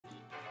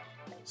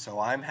So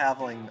I'm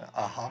having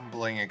a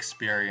humbling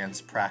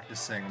experience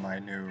practicing my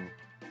new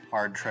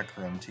hard trick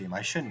room team.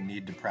 I shouldn't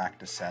need to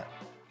practice it.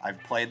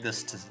 I've played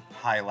this to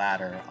high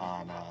ladder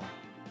on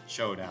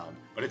Showdown,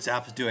 but it's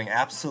doing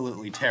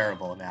absolutely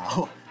terrible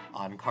now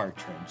on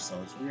cartridge, so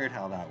it's weird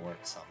how that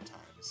works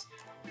sometimes.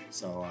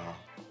 So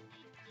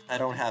I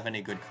don't have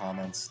any good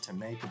comments to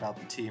make about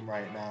the team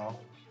right now.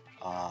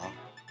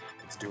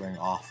 It's doing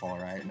awful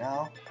right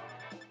now.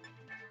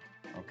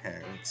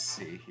 Okay, let's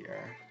see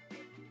here.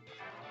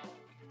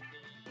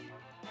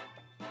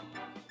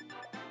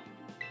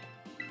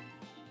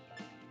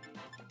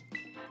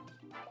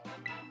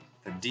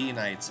 The D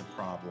Knight's a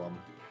problem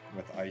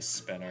with Ice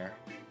Spinner.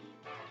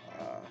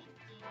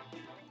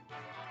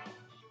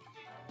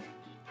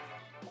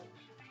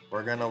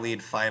 We're gonna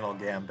lead Final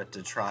Gambit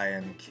to try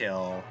and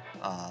kill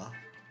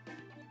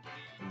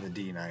the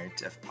D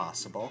Knight if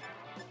possible.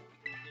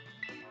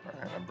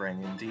 We're gonna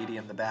bring in Dee Dee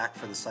in the back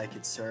for the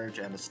Psychic Surge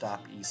and to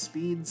stop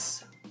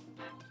E-Speeds.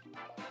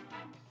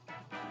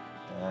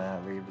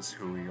 Leaves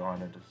who we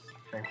wanted to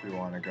think we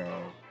want to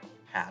go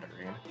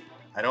Hatterene.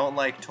 I don't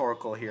like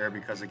Torkoal here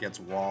because it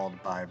gets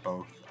walled by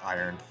both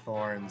Iron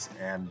Thorns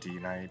and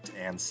D-Knight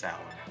and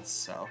Salamence,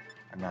 so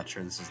I'm not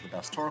sure this is the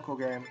best Torkoal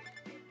game.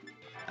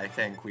 I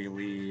think we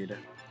lead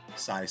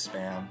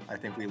Psy-Spam. I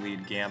think we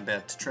lead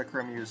Gambit, Trick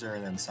Room User,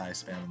 and then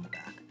Psy-Spam in the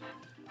back.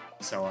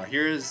 So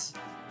here's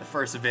the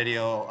first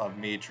video of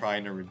me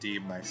trying to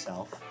redeem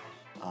myself.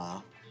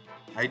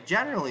 I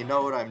generally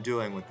know what I'm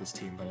doing with this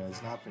team, but it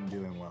has not been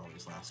doing well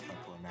these last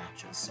couple of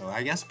matches. So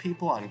I guess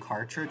people on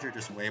cartridge are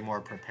just way more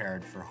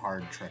prepared for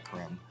hard Trick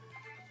Room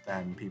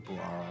than people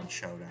are on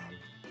Showdown.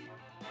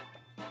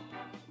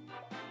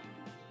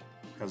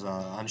 Because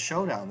on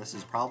Showdown, this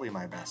is probably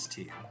my best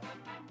team.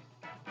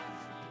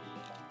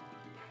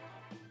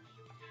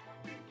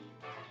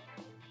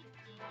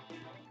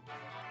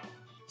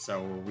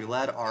 So we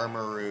led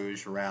Armor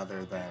Rouge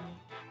rather than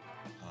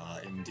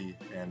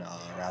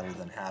rather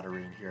than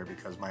Hatterene here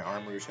because my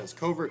Armor Rouge has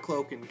Covert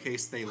Cloak in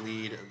case they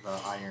lead the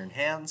Iron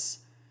Hands.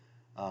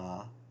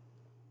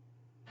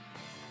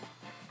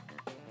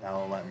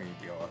 That'll let me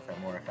deal with it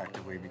more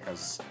effectively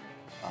because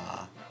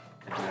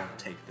it won't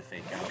take the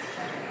fake out.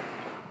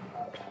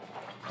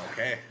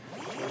 Okay,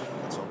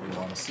 that's what we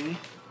want to see.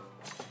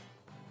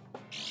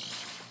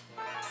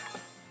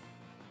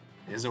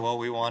 Is it what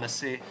we want to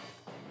see?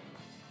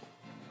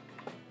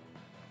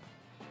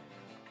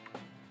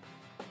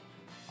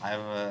 I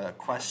have a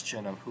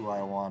question of who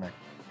I want to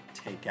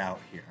take out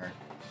here.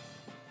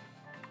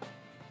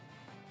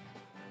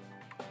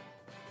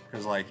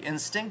 Because, like,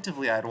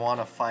 instinctively I'd want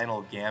to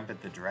Final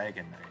Gambit the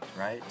Dragon Knight,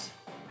 right?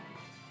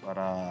 But,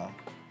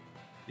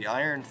 the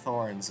Iron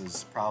Thorns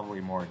is probably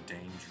more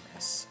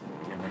dangerous,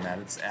 given that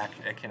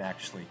it can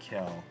actually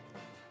kill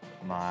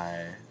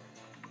my,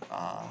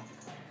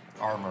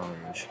 Armor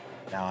Rouge.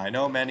 Now, I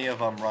know many of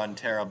them run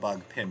Terra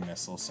Bug Pin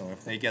Missile, so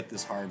if they get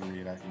this hard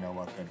read, you know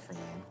what, good for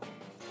them.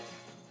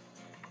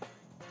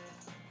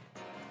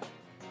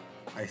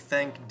 I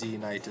think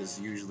D-Knight is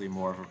usually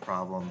more of a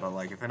problem, but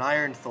like if an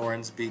Iron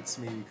Thorns beats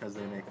me because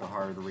they make a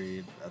hard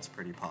read, that's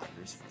pretty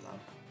poggers for them.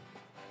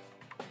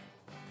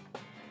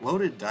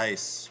 Loaded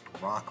Dice,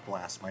 Rock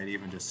Blast might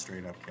even just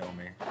straight up kill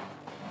me.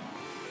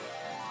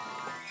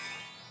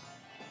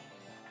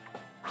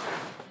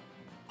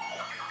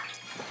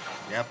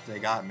 Yep, they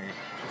got me.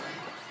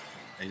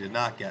 They did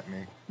not get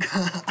me.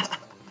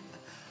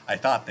 I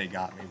thought they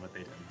got me, but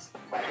they didn't.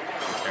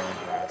 Terra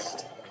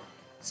Blast.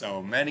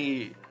 So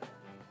many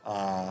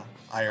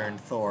Iron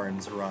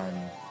Thorns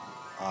run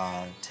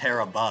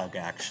Terra Bug,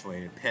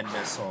 actually, Pin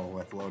Missile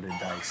with Loaded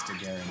Dice to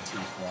guarantee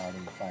 4 out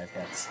of the 5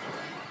 hits.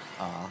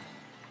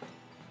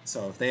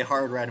 So if they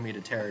hard red me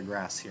to Terra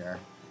Grass here,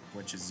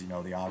 which is, you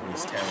know, the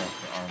obvious Terra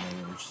for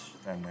Armor Rouge,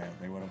 then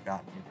they would have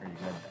gotten me pretty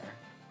good there.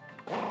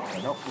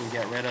 So nope, we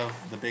get rid of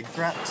the big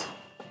threat.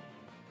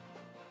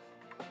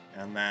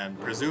 And then,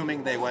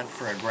 presuming they went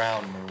for a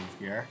ground move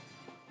here,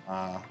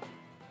 we're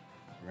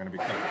going to be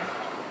cooking.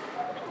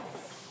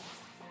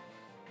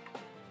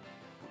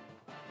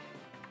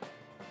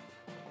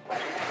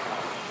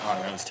 Oh,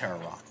 that was Terra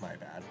Rock, my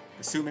bad.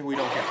 Assuming we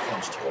don't get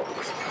flinched here.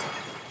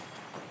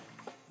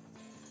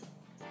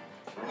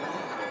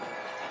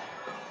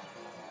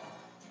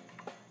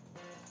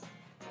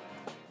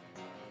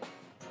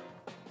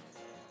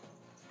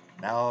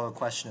 Now the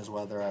question is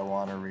whether I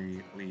want to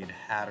lead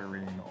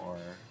Hatterene or...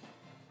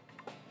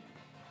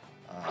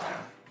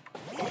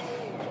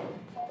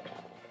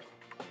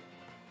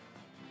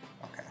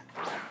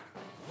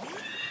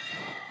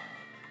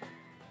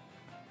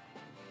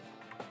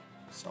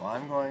 So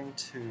I'm going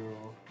to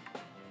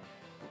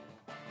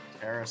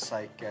Terra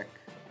Psychic.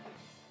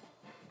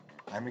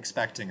 I'm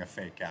expecting a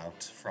fake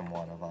out from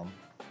one of them.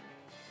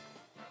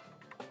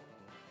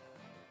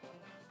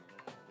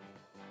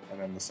 And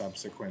then the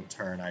subsequent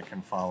turn I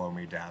can follow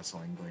me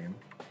Dazzling Gleam.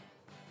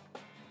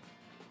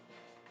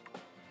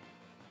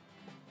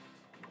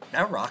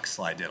 That Rock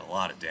Slide did a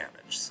lot of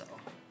damage, so...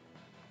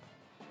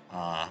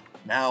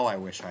 now I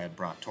wish I had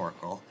brought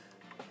Torkoal.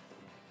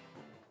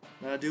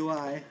 Do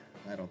I?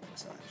 I don't think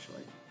so,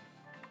 actually.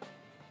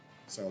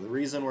 So the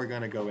reason we're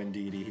going to go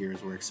Indeedee here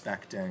is we're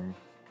expecting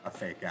a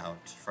fake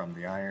out from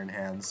the Iron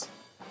Hands.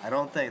 I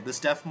don't think... This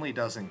definitely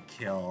doesn't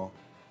kill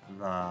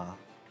the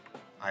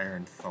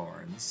Iron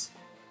Thorns.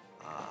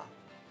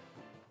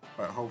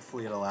 But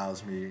hopefully it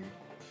allows me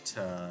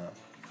to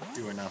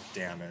do enough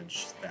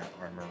damage that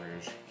Armor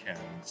Rouge can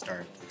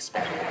start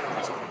expanding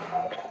his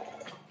cooldown.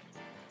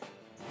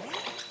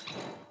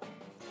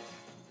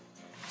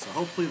 So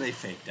hopefully they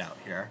faked out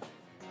here.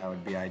 That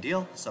would be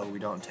ideal, so we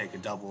don't take a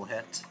double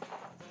hit.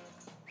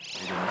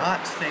 They did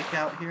not fake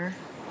out here,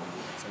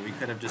 so we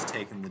could have just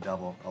taken the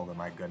double. Oh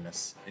my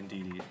goodness,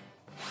 indeed,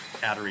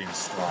 Hatterene is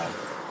strong.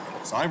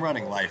 So I'm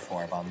running Life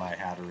Orb on my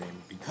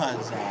Hatterene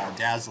because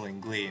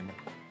Dazzling Gleam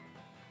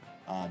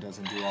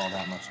doesn't do all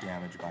that much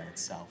damage by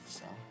itself,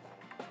 so...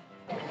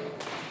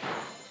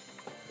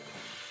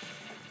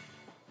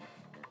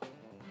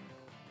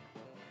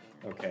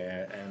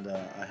 Okay, and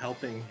a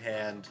Helping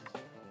Hand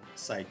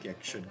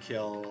Psychic should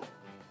kill...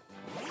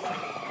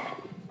 Yeah,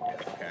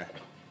 okay.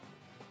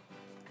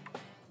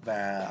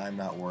 That I'm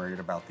not worried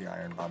about the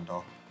Iron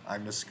Bundle.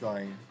 I'm just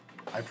going...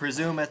 I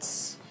presume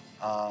it's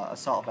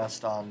Assault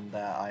Vest on the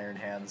Iron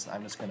Hands.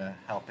 I'm just gonna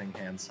Helping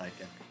Hand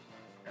Psychic.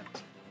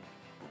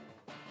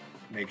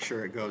 Make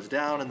sure it goes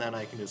down, and then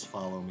I can just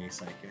follow me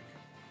Psychic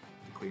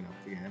to clean up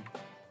the game.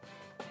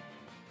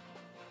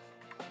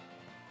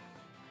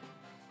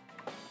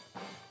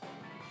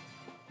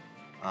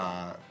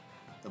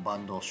 The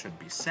bundle should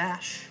be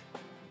Sash.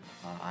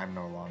 I'm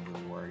no longer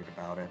worried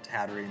about it.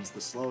 Hatterene's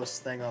the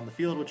slowest thing on the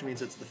field, which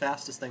means it's the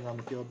fastest thing on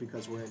the field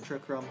because we're in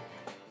Trick Room.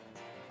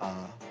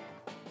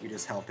 We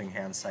just Helping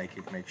Hand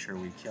Psychic, make sure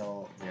we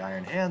kill the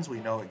Iron Hands. We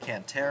know it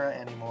can't Terra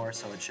anymore,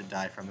 so it should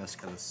die from this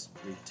because it's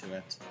weak to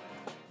it.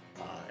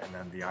 And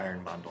then the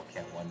Iron Bundle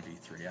can't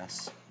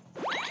 1v3s.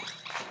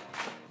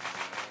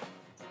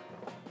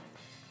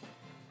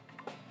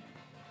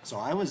 So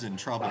I was in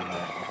trouble there.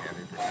 Okay,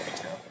 they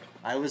protect too.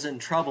 I was in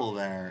trouble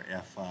there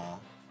if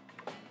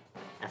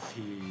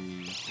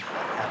Hatterene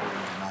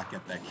did not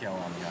get that kill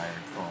on the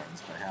Iron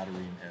Thorns, but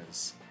Hatterene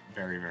is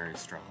very, very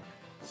strong.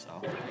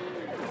 So.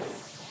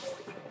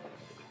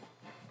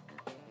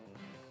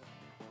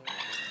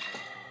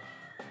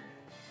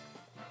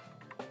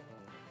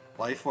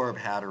 Life Orb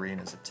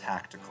Hatterene is a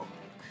tactical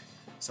nuke.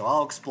 So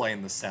I'll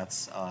explain the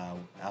sets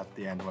at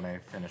the end when I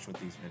finish with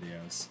these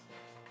videos.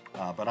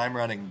 But I'm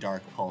running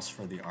Dark Pulse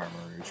for the Armor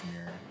Rouge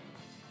Mirror.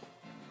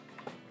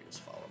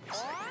 Just follow me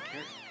Psychic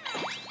here.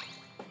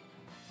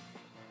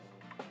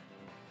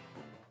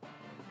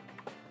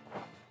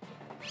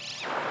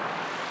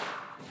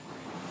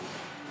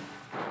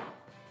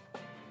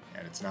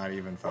 And it's not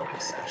even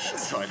Focus Sash,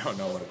 so I don't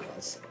know what it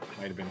was.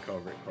 Might have been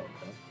Covert Cloak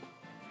though.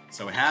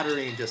 So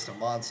Hatterene, just a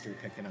monster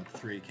picking up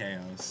 3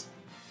 KOs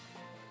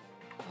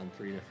on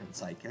 3 different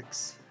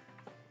Psychics.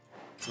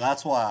 So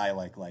that's why I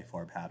like Life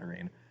Orb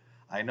Hatterene.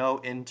 I know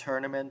in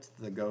tournament,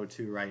 the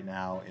go-to right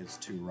now is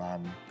to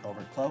run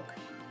Covert Cloak,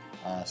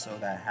 so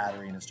that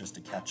Hatterene is just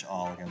a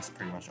catch-all against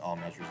pretty much all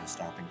measures of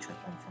stopping Trick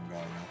Room from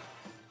going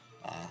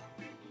up.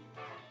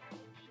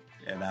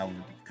 And that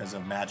would, because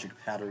of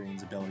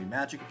Hatterene's ability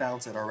Magic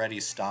Bounce, it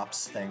already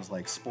stops things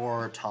like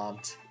Spore,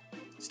 Taunt,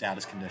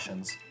 Status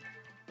Conditions,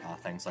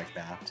 things like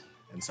that.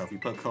 And so if you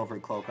put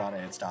Covert Cloak on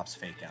it, it stops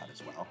Fake Out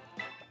as well.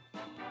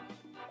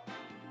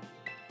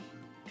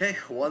 Okay,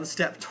 one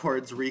step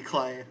towards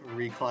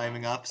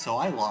reclimbing up. So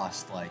I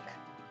lost like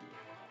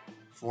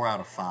 4 out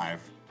of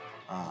 5.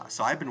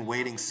 So I've been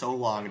waiting so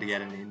long to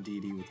get an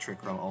Indeedee with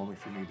Trick Room only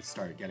for me to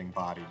start getting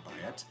bodied by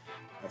it.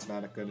 That's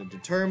not going to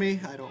deter me.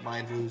 I don't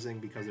mind losing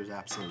because there's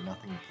absolutely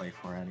nothing to play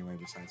for anyway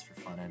besides for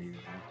fun anyway.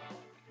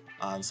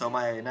 So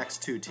my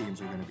next 2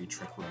 teams are going to be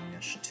Trick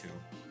Room-ish too.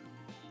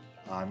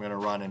 I'm going to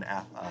run an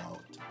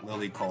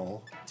Lily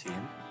Cole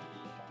team.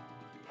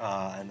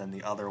 And then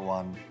the other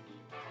one,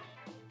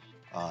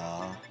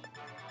 I'm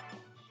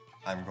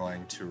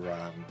going to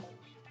run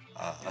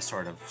a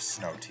sort of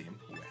snow team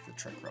with the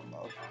Trick Room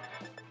mode.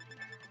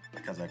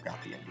 Because I've got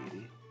the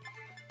Indeedee.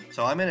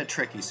 So I'm in a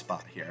tricky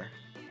spot here.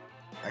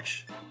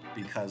 Actually,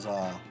 because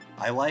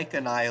I like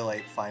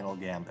Annihilate Final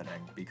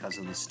Gambiting because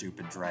of the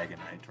stupid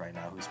Dragonite right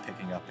now, who's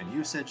picking up in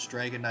usage.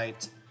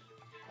 Dragonite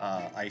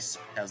Ice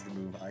has the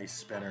move Ice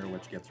Spinner,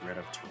 which gets rid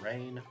of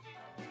Terrain,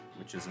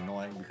 which is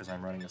annoying because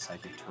I'm running a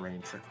Psychic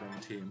Terrain Trick Room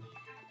team.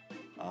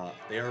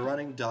 They are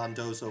running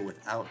Dondozo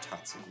without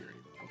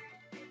Tatsugiri,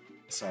 though.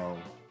 So,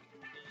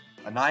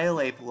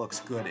 Annihilate looks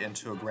good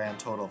into a grand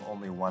total of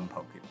only 1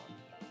 Pokemon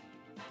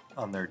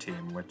on their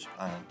team, which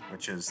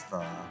is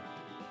the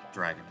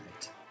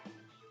Dragonite.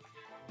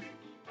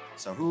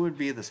 So who would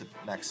be the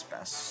next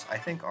best? I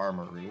think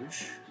Armor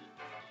Rouge,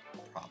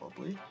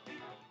 probably,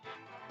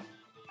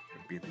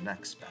 would be the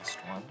next best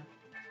one.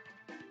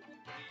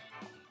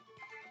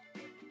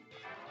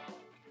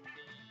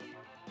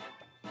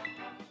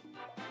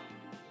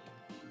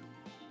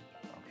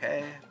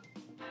 Okay.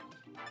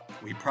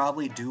 We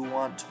probably do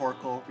want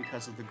Torkoal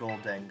because of the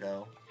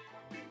Goldango.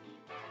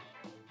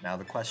 Now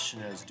the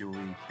question is, do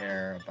we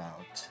care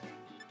about...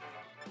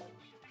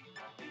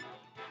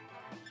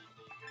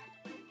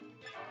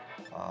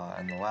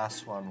 And the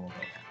last one will go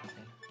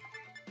Hattering.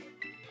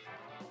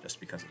 Just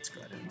because it's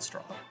good and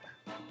strong.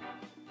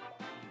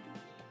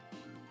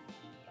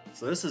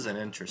 So this is an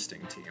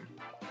interesting team.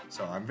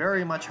 So I'm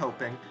very much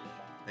hoping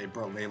they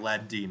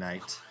led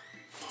D-Knight.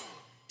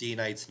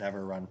 D-Knights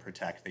never run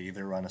Protect. They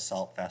either run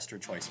Assault Vest or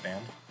Choice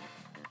Band.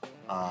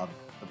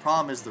 The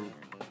problem is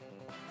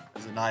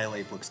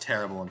Annihilate looks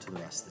terrible into the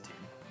rest of the team.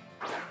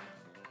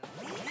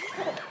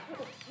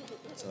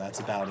 So that's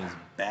about as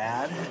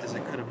bad as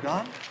it could have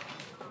gone.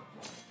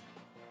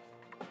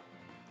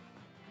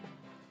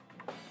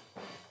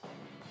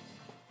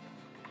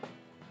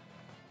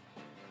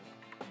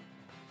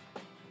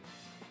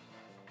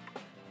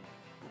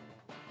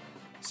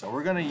 So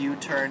we're going to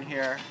U-turn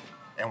here,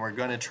 and we're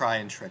going to try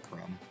and Trick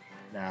Room.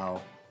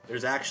 Now,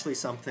 there's actually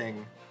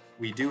something,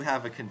 we do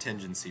have a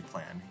contingency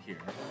plan here,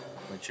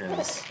 which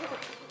is,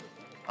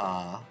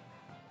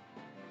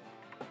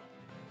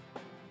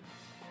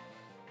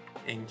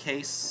 in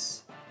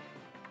case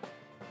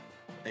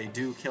they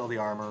do kill the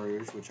Armor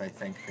Rouge, which I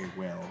think they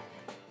will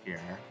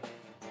here,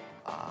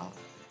 I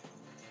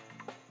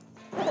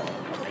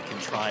can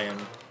try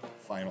and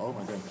find, oh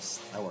my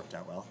goodness, that worked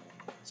out well.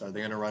 So are they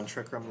going to run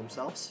Trick Room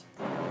themselves?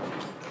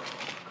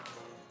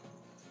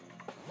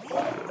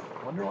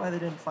 Wonder why they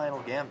didn't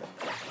Final Gambit.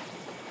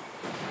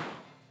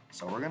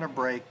 So we're going to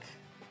break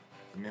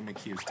the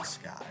Mimikyu's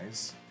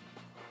Disguise.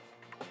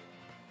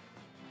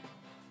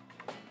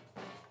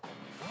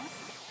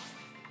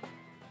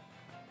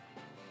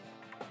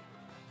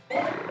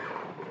 We're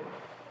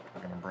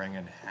going to bring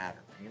in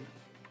Hattering.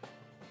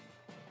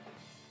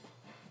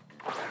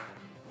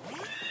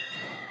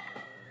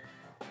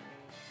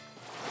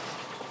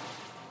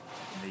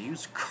 They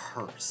use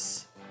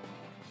Curse.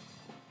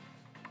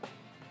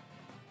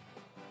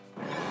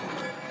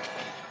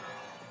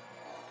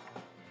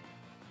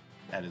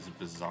 That is a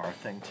bizarre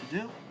thing to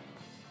do.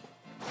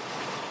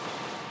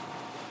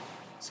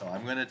 So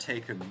I'm going to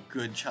take a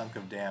good chunk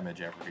of damage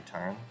every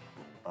turn,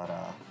 but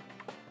I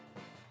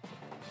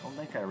don't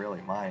think I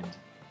really mind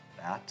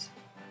that.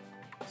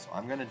 So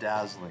I'm going to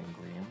Dazzling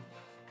Gleam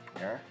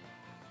here.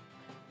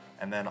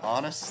 And then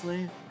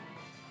honestly,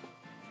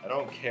 I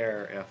don't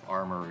care if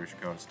Armor Rouge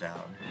goes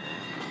down,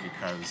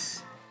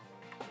 because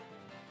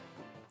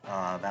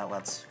that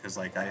lets, because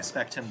like I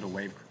expect him to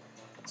wave,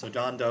 so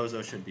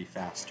Dondozo should be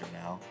faster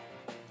now,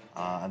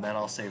 and then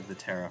I'll save the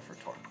Terra for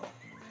Torkoal.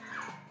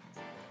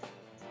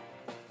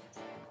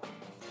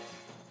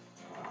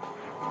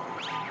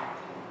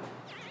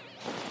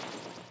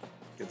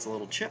 Gets a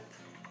little chip.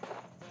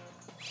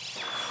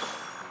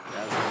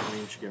 Dazzling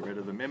Gleam should get rid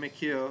of the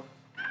Mimikyu.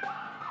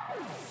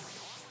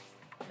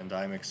 And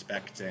I'm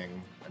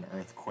expecting an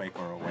Earthquake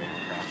or a Wave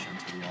Crash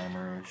into the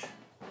Armor Rouge.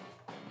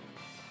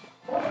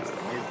 That's the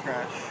Wave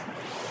Crash.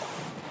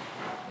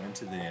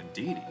 Into the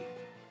Indeedee.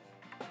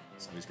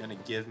 So he's going to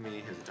give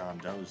me his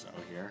Dondozo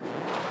here.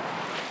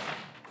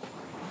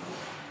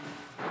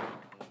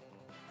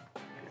 I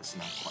guess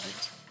not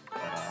quite.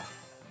 But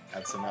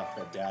that's enough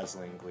that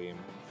Dazzling Gleam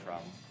from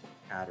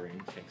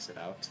Hattering kicks it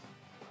out.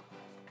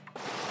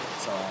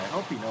 So I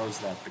hope he knows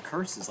that the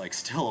curse is like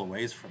still a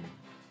ways from,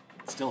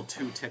 still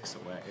 2 ticks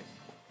away.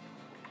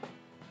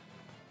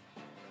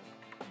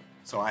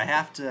 So I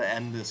have to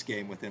end this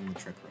game within the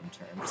Trick Room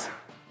turns.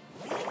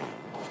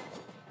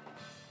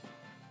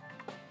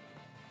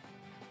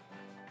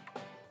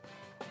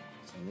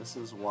 So this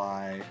is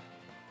why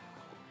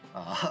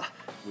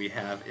we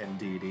have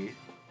Indeedee.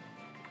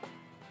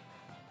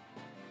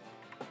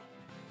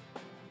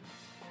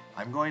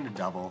 I'm going to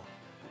double.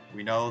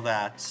 We know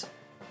that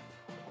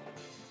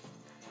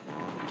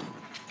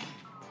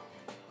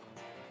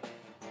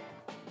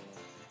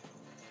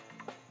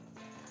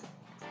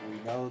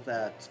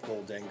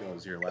Goldengo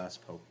is your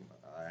last Pokemon,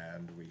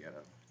 and we get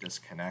a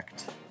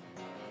disconnect.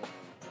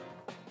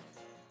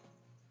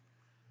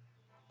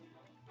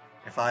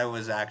 If I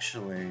was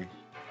actually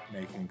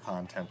making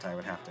content, I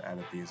would have to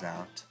edit these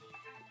out,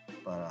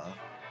 but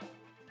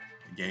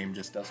the game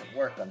just doesn't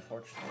work,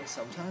 unfortunately,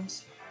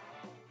 sometimes.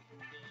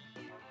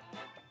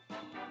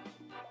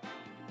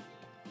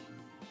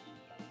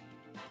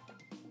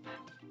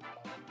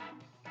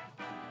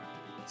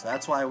 So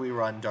that's why we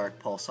run Dark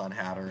Pulse on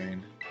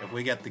Hattering. If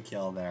we get the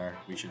kill there,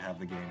 we should have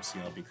the game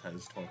sealed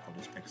because Torkoal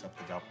just picks up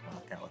the double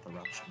knockout with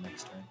Eruption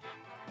next turn.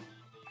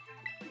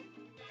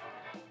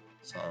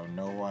 So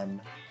no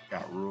one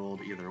got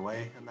ruled either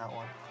way in that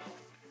one.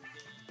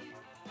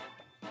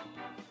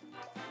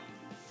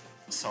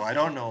 So I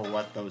don't know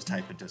what those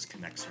type of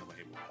disconnects are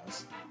labeled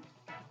as.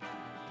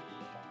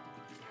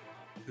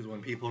 Because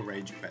when people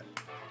rage quit,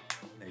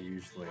 they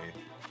usually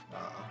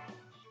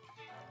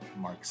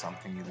mark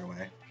something either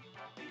way.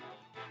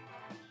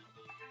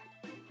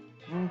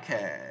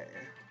 Okay.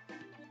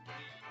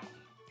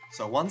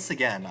 So once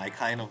again, I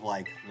kind of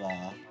like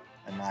the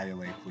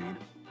Annihilate lead.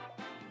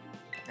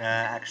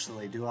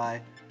 Actually, do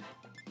I?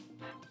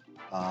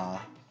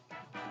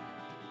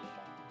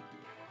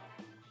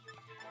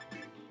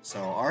 So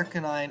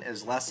Arcanine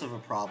is less of a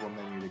problem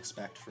than you'd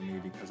expect for me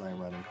because I'm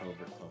running Covert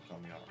Cloak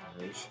on the Armor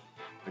Rouge.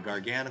 The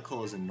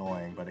Garganical is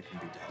annoying, but it can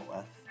be dealt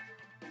with.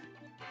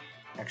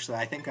 Actually,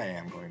 I think I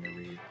am going to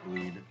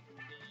lead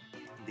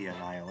the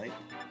Annihilate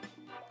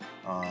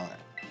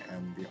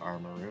and the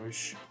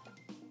Armarouge.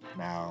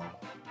 Now,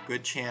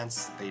 good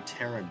chance they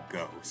tear a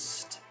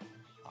Ghost.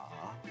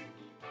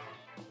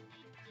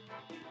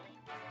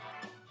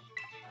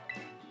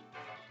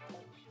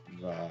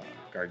 The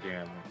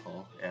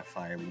Garganacl if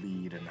I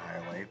lead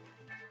Annihilate.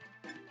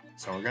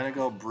 So we're gonna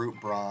go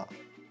Brute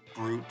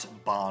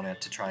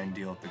Bonnet to try and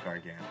deal with the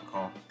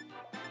Garganacl.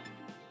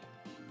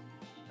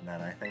 And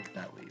then I think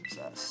that leaves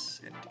us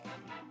in D.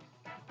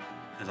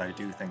 Because I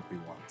do think we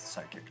want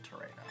Psychic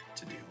Terraina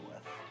to deal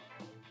with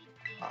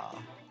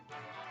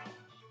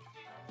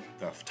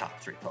the top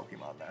 3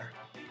 Pokemon there.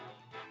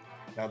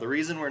 Now the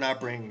reason we're not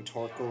bringing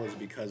Torkoal is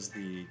because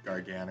the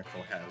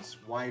Garganacl has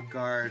Wide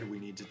Guard. We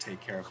need to take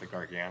care of the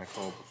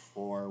Garganacl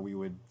before we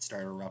would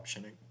start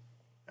eruptioning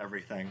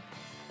everything.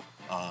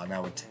 And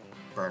that would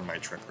burn my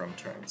Trick Room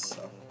turns,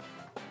 so.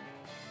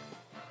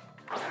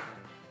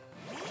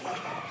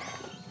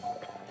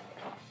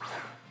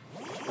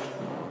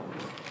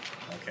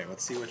 Okay,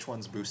 let's see which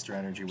one's Booster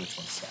Energy, which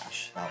one's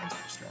Sash. That one's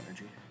Booster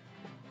Energy.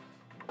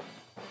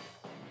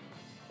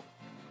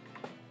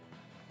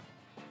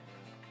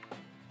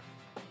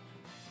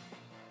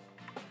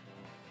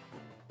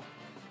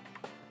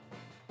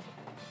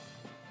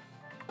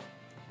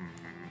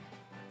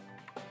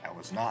 That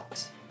was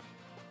not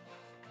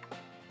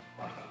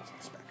what I was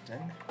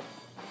expecting.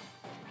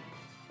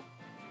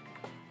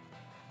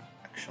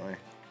 Actually,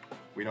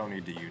 we don't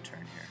need to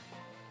U-turn here.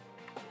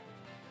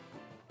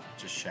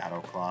 Just Shadow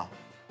Claw.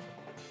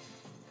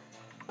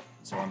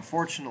 So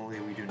unfortunately,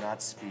 we do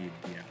not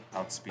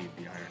outspeed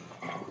the Iron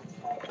Bundle.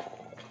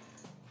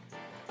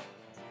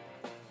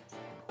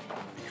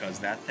 Because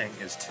that thing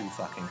is too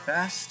fucking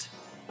fast.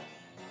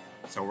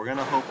 So we're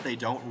gonna hope they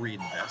don't read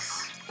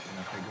this, and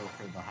that they go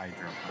for the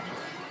Hydro Pump.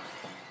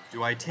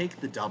 Do I take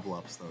the double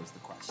ups, though, is the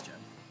question.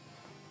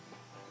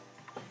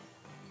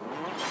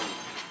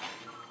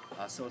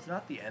 So it's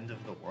not the end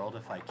of the world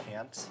if I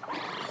can't.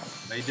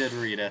 They did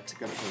read it,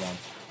 good for them.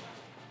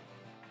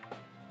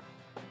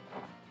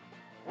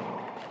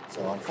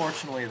 So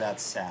unfortunately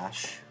that's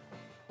Sash.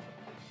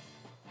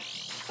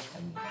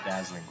 And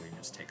Dazzling Gleam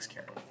just takes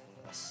care of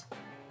this.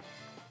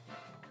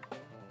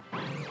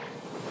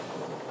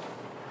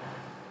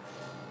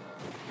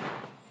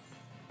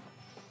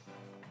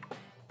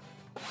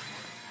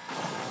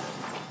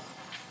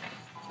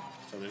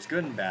 So there's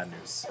good and bad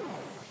news.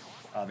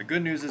 The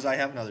good news is I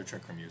have another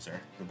Trick Room user.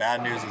 The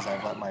bad news is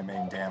I've let my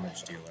main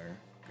damage dealer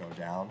go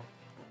down.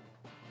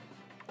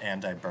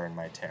 And I burn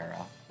my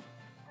Terra.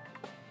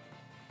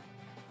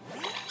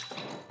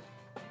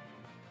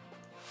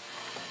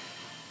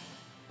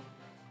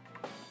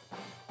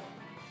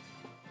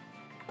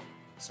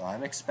 So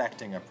I'm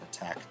expecting a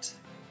Protect.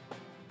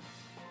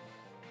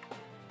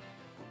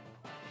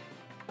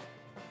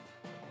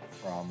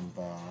 From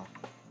the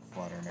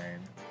Flutter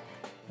Mane.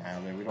 Now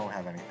we don't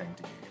have anything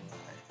to gain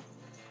by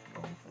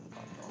going for the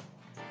bundle.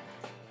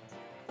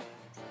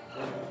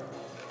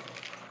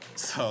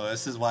 So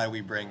this is why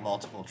we bring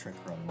multiple Trick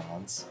Room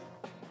mons.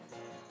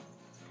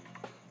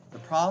 The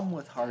problem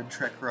with hard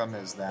Trick Room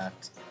is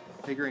that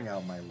figuring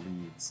out my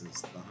leads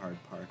is the hard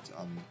part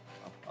on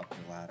up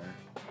the ladder.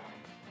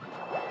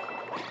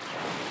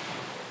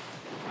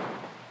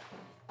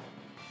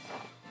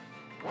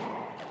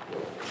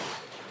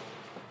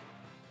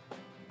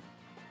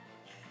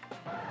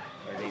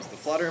 There's the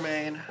Flutter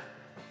Mane,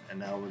 and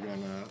now we're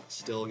gonna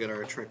still get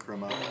our Trick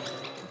Room up.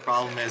 The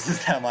problem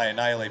is that my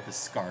Annihilate is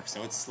Scarf,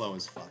 so it's slow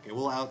as fuck. It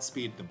will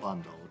outspeed the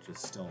bundle, which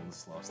is still the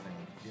slowest thing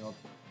on the field.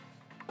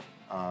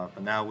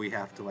 But now we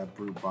have to let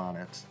Brute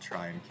Bonnet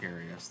try and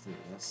carry us through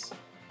this.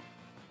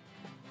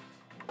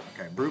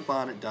 Okay, Brute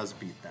Bonnet does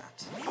beat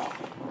that.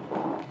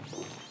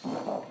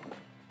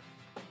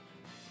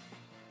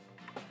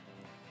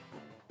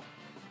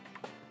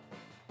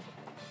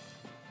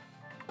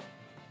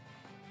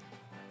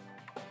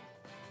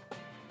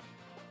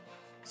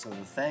 So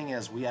the thing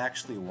is, we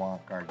actually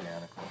want Garganacl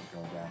to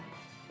go down.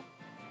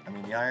 I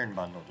mean, the Iron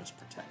Bundle just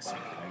protects you,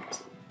 right?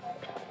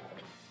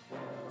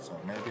 So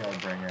maybe I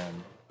bring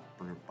in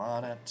Brute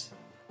Bonnet,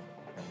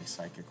 and we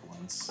Psychic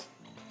once,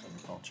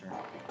 Agriculture.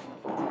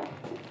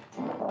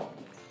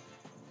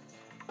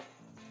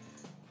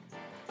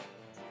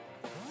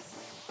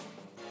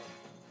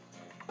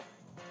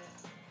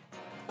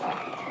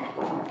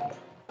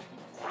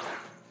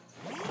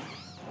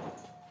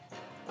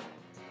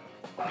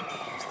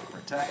 There's the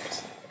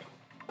Protect.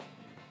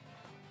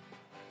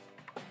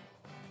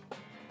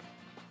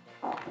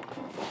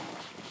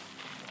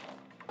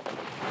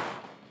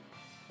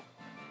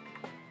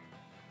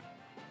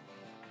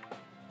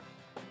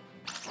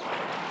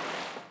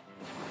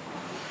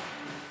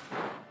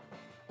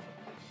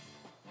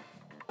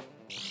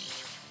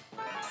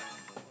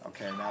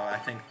 Okay, now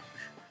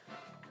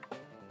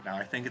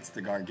I think it's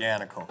the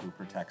Garganacl who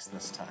protects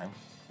this time.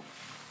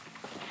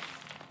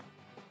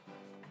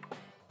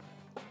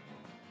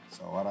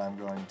 So what I'm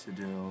going to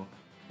do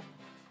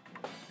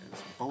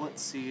is Bullet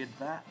Seed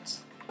that.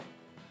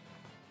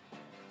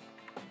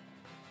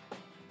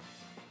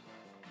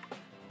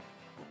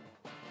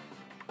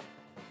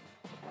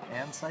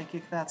 can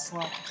psychic that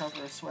slot to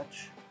cover a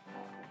switch.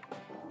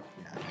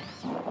 Yeah.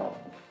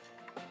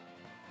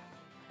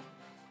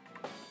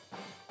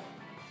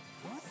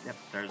 Yep,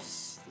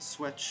 there's the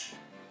switch.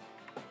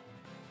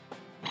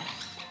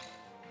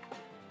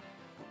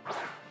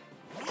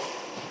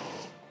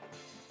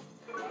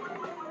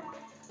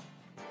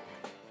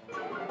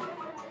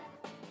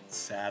 It's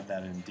sad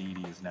that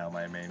Indeedee is now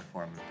my main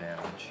form of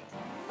damage.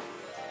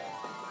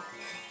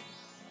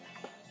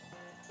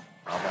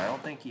 Although I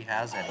don't think he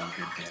has any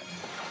good damage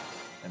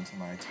into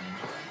my team.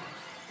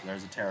 So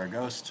there's a Terra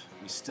Ghost.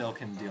 We still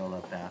can deal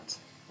with that.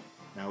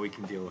 Now we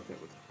can deal with it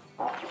with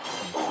Crunch.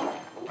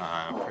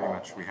 Pretty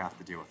much we have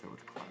to deal with it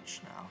with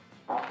Crunch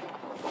now.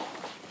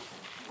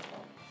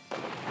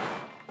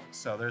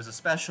 So there's a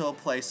special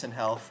place in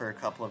Hell for a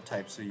couple of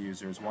types of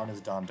users. One is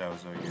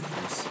Dondozo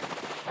users.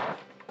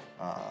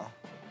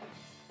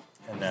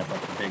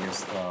 But the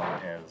biggest though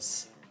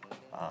is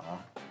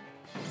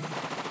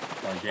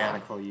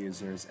Organical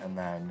users, and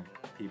then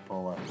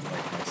people like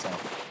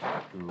myself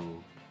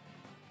who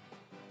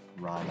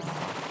run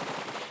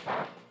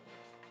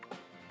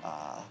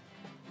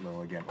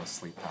Lilligant with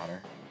Sleep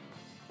Powder.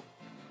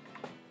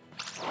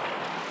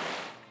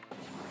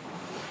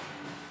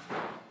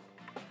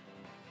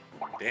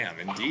 Damn,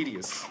 Indeedee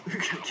is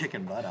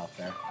kicking butt out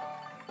there.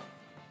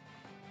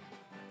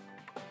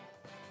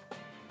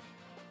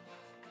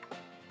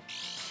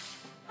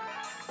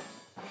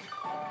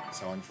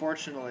 So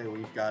unfortunately,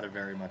 we've got to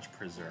very much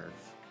preserve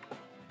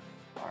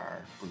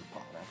our Brute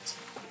Bonnet.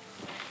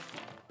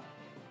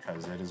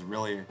 Because it is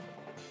really...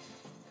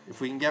 If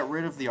we can get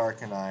rid of the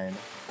Arcanine,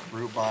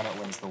 Brute Bonnet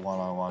wins the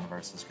one-on-one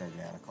versus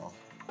Garganical.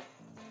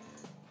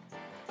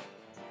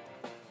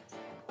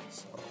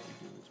 So what we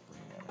do is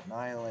bring in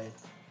Annihilate.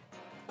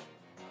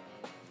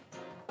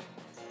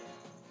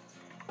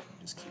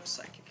 Just keep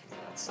Psychicking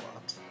that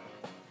slot.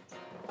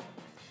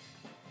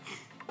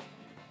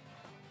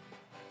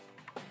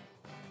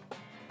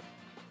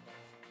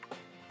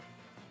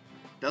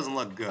 Doesn't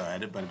look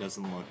good, but it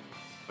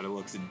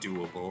looks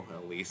doable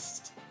at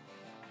least.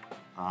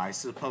 I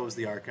suppose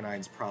the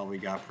Arcanine's probably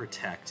got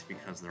Protect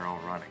because they're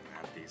all running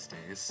that these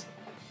days.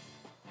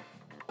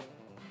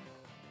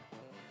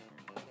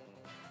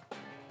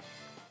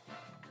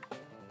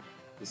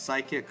 The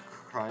Psychic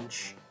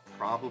Crunch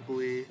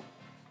probably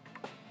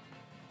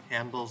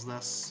handles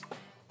this,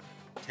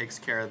 takes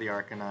care of the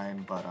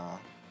Arcanine, but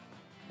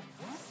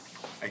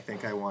I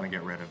think I want to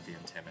get rid of the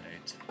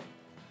Intimidate.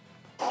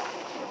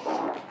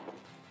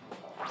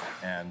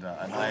 And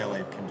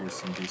Annihilate can do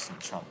some decent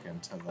chunk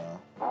into the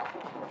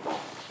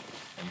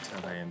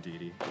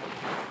Indeedee.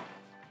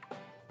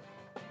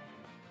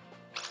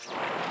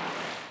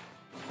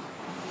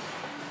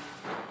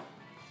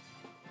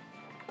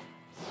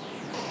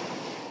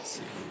 Let's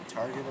see,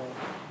 targeted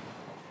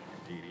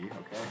Indeedee.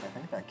 Okay, I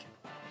think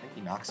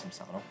he knocks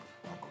himself. Nope,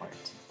 not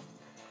quite.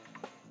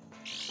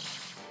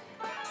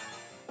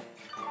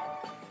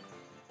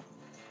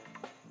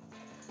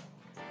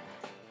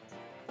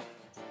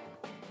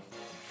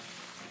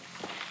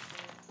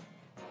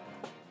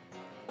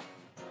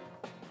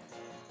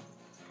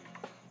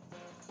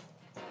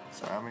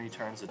 So how many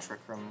turns of Trick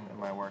Room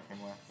am I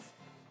working with?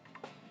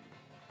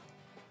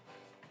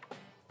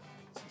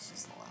 So this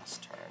is the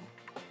last turn.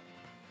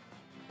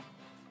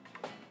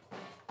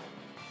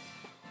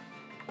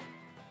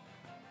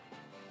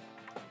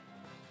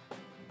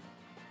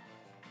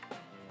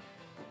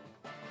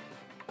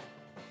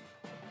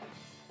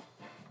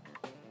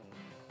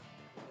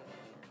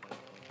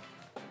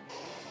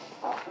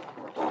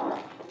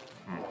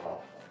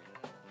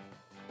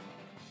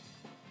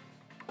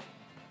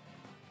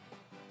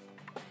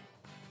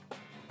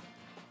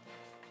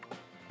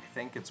 I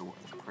think it's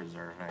worth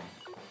preserving.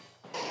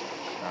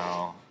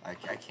 No, I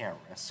can't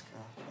risk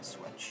a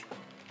switch.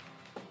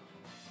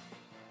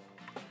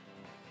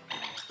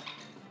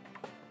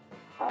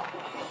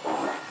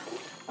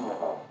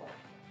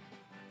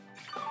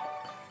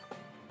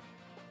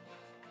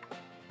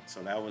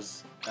 So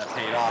that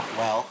paid off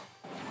well.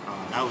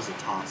 That was a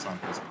toss on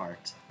his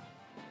part.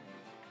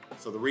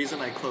 So the reason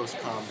I close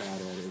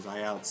combated is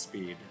I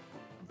outspeed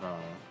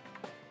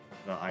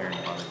the Iron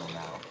Bundle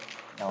now.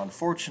 Now,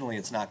 unfortunately,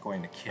 it's not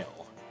going to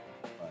kill,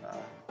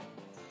 but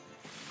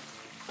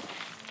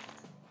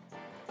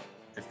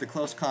if the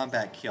close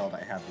combat killed,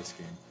 I have this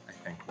game, I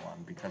think,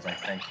 won, because I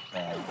think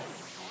the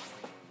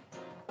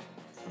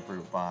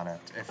Brute Bonnet,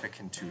 if it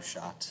can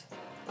two-shot,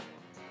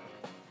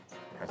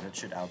 because it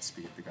should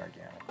outspeed the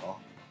Garganical.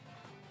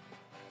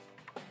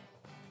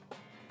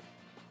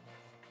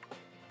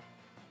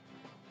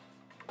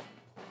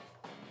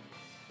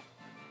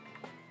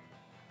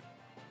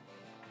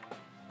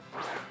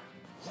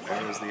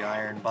 There's the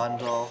Iron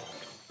Bundle.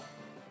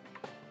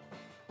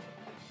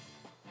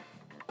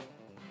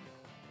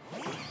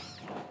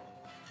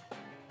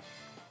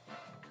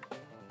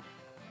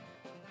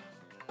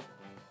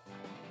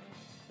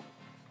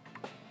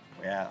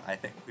 Yeah, I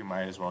think we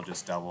might as well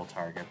just double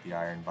target the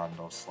Iron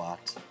Bundle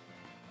slot.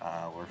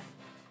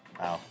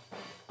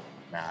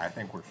 I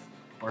think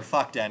we're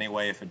fucked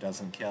anyway if it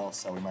doesn't kill,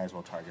 so we might as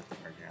well target the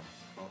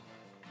Garganical.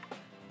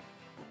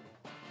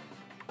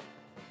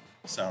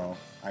 So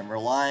I'm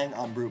relying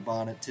on Brute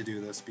Bonnet to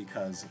do this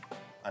because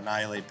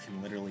Annihilate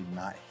can literally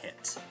not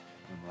hit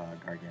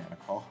with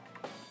Garganical.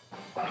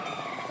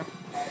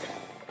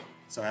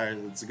 So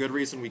it's a good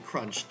reason we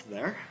crunched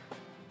there.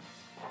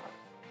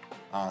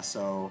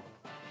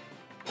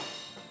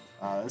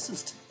 This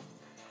is...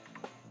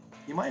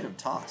 You might have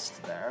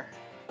tossed there.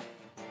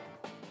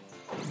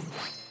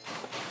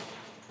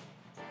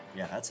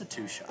 Yeah, that's a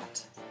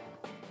 2-shot.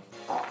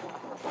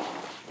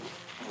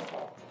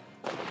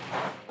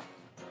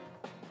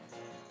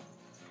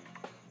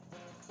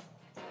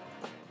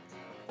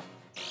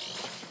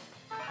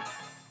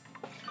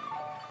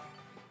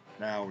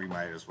 Now we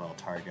might as well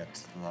target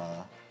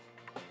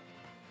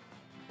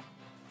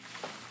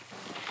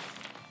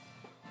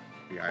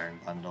the Iron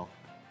Bundle.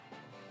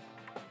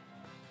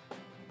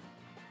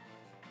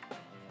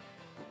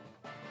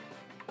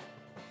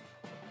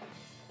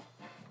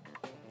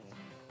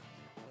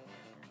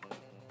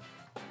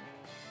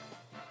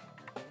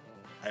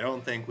 I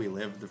don't think we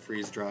live the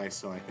freeze dry,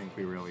 so I think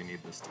we really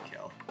need this to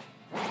kill.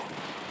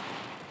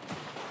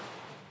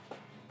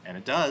 And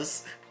it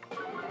does.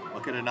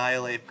 Look at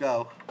Annihilate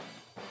go.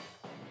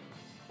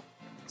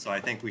 So I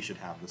think we should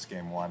have this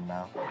game won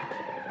now.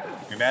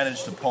 We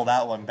managed to pull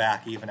that one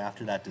back even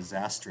after that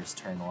disastrous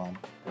turn 1.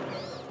 And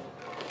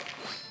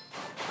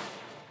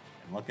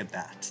look at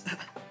that.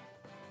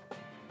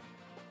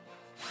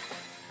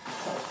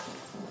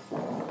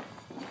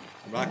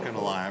 I'm not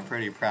gonna lie, I'm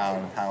pretty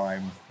proud of how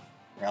I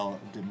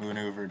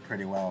maneuvered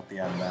pretty well at the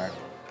end there.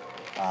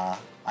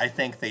 I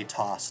think they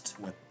tossed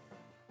with...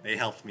 They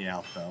helped me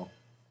out though.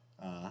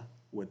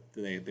 With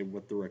the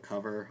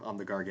recover on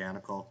the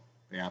Garganical.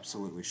 They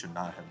absolutely should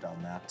not have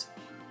done that.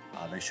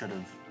 They should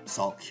have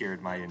Salt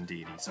Cured my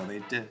Indeedee. So they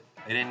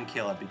didn't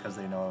kill it because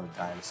they know it would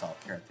die to Salt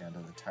Cure at the end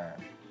of the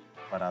turn.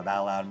 But that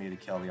allowed me to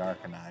kill the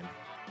Arcanine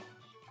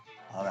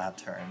that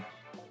turn.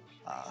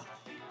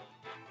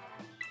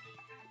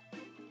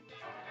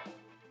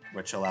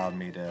 Which allowed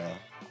me to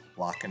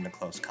lock into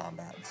close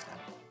combat instead.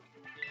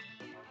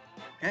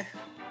 Okay.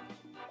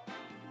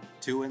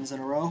 2 wins in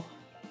a row.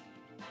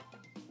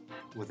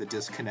 With a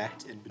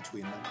disconnect in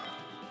between them.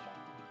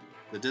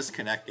 The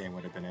disconnect game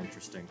would have been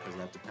interesting because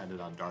that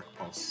depended on Dark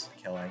Pulse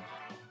killing.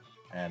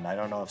 And I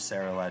don't know if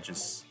Ceruledge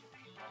is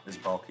as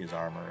bulky as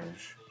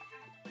Armourouge.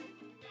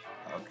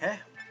 Okay.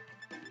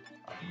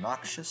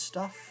 Obnoxious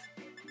stuff.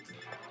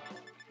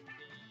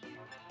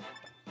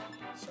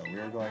 So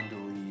we're going to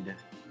lead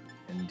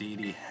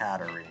Indeedee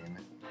Hatterene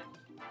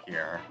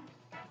here.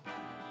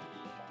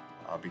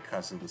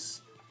 Because of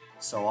this.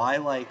 So I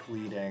like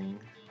leading...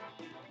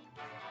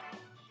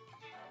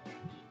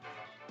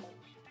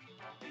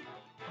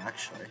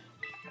 Actually,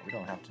 no, we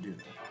don't have to do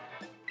that.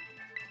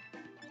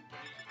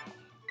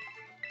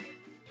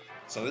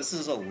 So this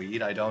is a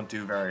lead I don't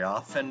do very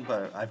often,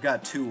 but I've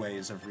got 2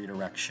 ways of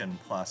redirection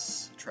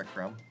plus Trick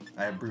Room.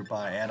 I have Brute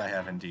Bonnet and I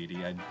have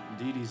Indeedee.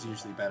 Indeedee's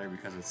usually better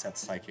because it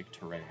sets Psychic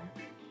Terrain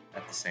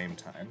at the same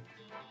time.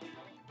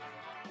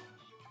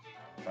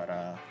 But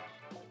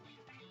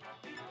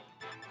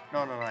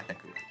no, I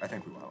think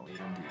we want to lead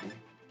Indeedee.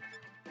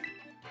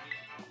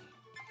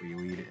 We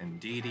lead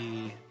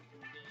Indeedee.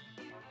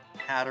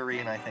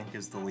 Hatterene, I think,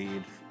 is the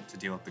lead to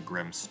deal with the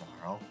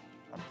Grimmsnarl,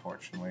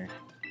 unfortunately.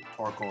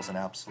 Torkoal's an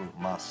absolute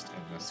must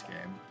in this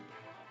game.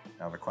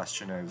 Now the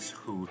question is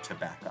who to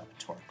back up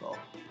Torkoal.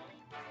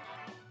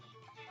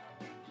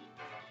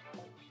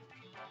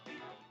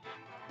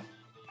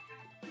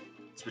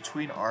 It's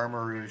between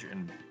Armourouge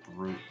and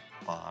Brute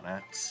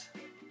Bonnet.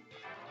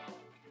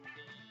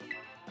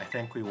 I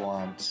think we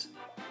want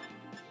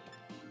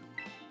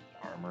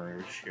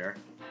Armourouge here.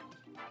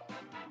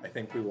 I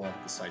think we want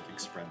the Psychic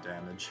spread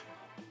damage,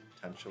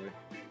 potentially,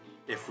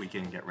 if we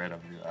can get rid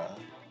of the,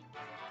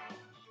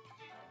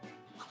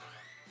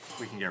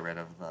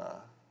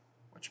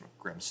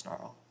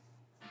 Grimmsnarl.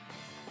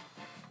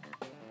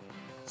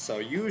 So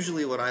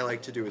usually what I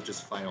like to do is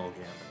just Final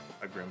Gambit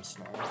a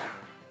Grimmsnarl.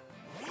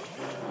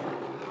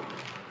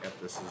 Yep,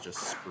 this is just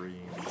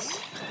screams.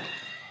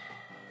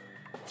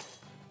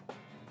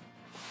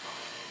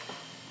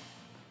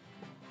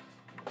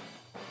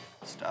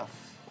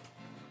 Stuff.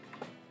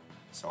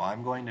 So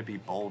I'm going to be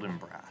bold and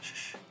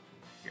brash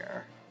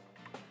here.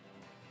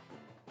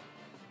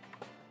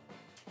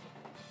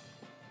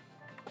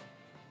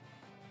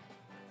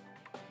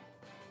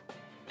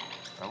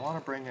 I want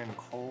to bring in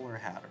Cole or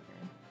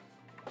Hatterene.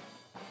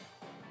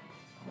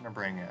 I'm going to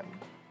bring in...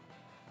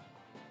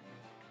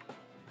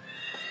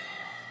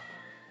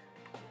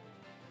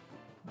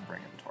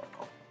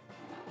 Torkoal.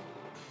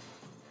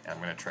 Yeah, I'm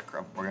going to Trick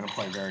Room. We're going to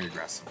play very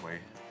aggressively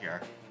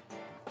here.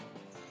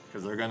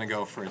 Because they're going to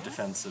go for a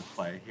defensive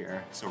play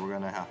here, so we're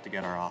going to have to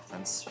get our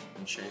offense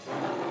in shape.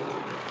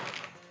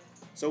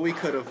 So we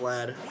could have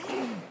led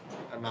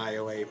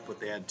Annihilate,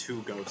 but they had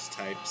 2 ghost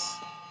types.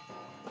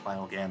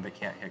 Final Gambit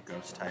can't hit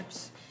ghost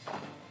types.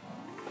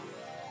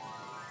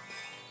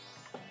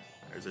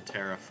 There's a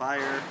Terra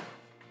Fire.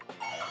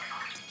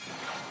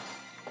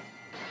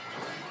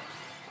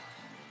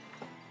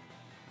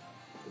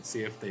 Let's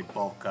see if they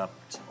bulk up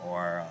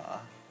or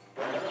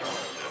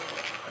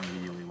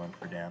immediately went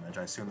for damage.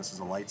 I assume this is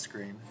a light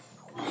screen.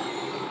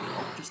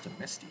 Oh, just a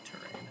misty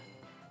terrain.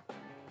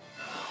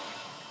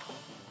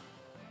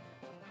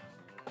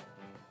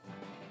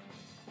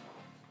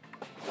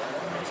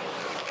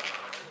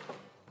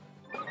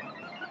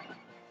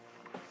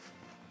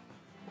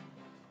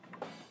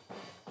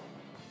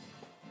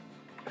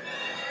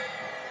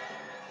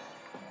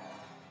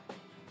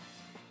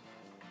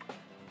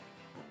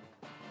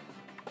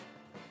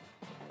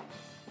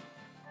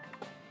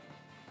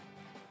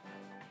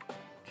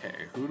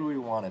 Okay, who do we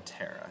want to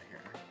Terra here?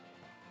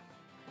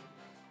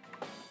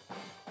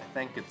 I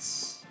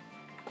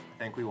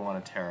think we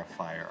want to Terra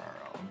Fire our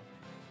own.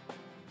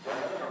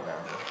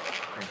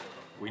 Yeah.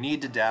 We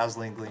need to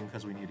Dazzling Gleam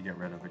because we need to get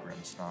rid of the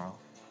Grimmsnarl.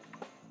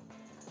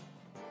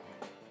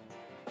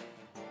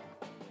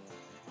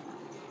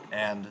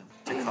 And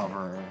to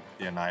cover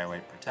the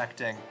Annihilate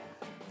Protecting.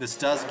 This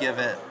does give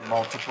it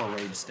multiple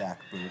Rage Stack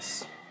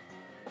boosts,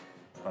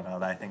 but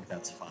I think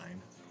that's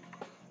fine.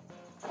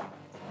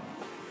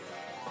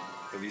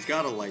 So he's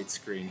got a light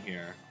screen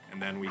here,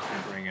 and then we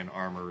can bring in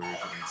Armor Rouge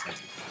and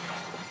Psychic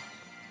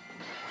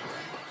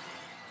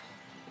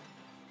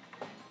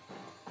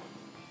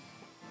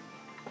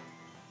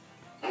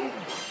Terrain.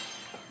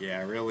 Yeah,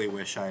 I really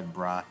wish I'd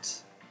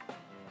brought...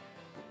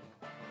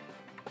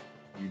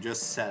 You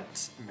just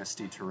set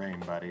Misty Terrain,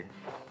 buddy.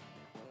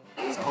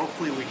 So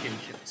hopefully we can...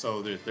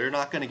 So they're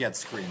not going to get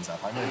screens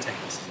up. I'm going to take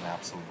this as an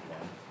absolute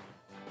win.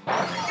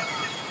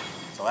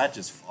 So that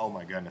just... Oh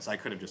my goodness, I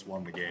could have just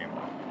won the game.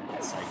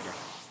 Psychic.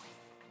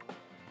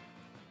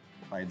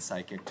 If I had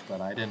Psychicked,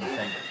 but I didn't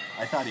think...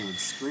 I thought he would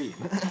scream.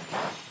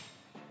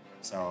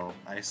 So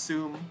I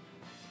assume...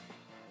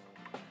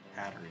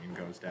 Hatterene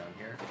goes down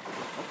here.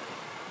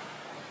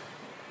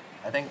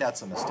 I think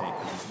that's a mistake,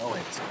 because there's no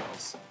way this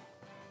goes.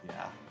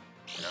 Yeah.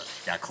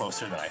 Got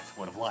closer than I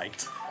would have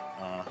liked.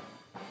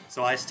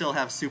 So I still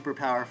have super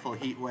powerful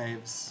Heat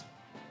Waves,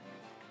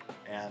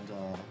 and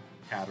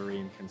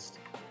Hatterene can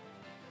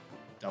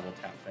double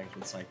tap things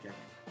with Psychic.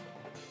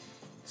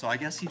 So I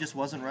guess he just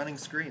wasn't running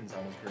screens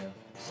on his Grimm.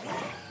 So.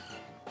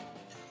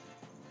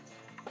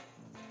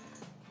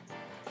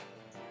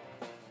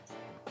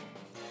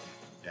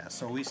 Yeah,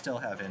 so we still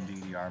have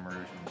NDD Armor Rouge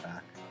in the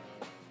back.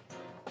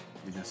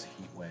 We just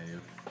Heat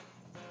Wave,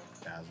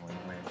 Dazzling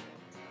Wave.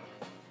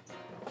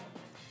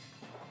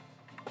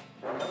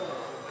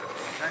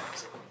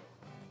 Protect.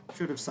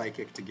 Should have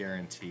Psychic to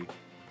guarantee.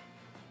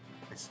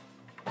 Just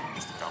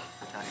a double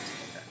protect.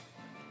 Okay.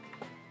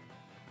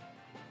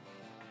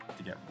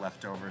 To get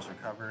Leftovers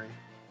Recovery.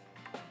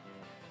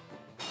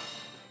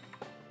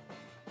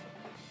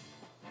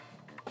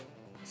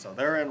 So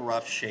they're in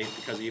rough shape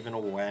because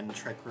even when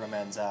Trick Room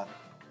ends,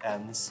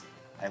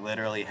 I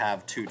literally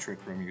have 2 Trick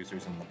Room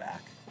users in the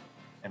back.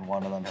 And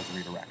one of them has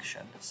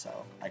Redirection.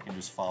 So I can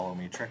just follow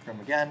me Trick Room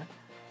again,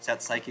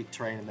 set Psychic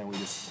Terrain, and then we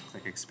just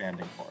click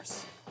Expanding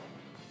Force.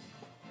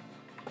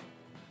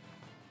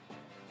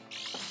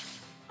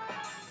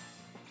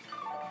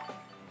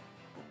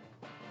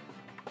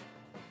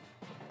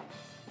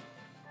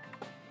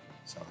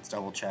 So let's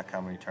double check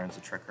how many turns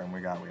of Trick Room we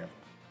got. We have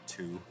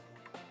 2.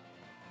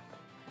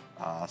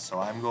 So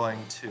I'm going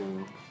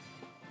to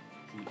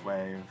Heat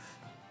Wave.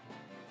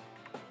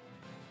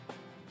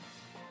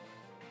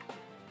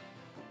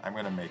 I'm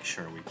going to make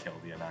sure we kill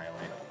the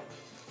Annihilate.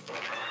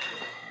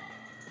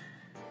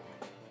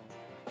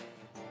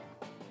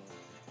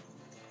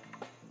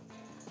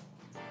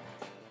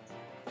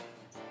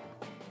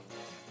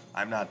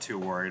 I'm not too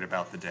worried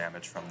about the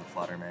damage from the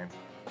Fluttermane.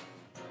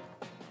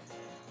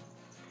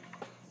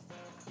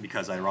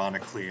 Because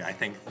ironically, I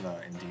think the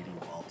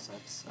Indeedee walls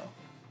it, so...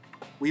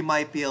 We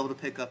might be able to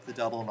pick up the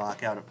double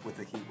knockout with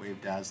the Heat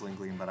Wave Dazzling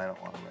Gleam, but I don't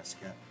want to risk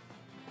it.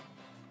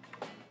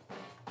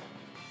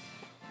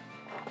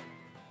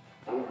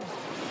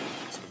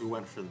 So who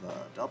went for the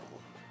double?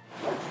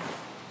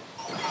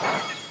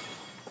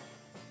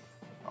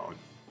 Oh,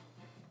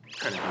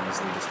 could have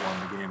easily just won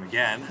the game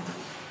again.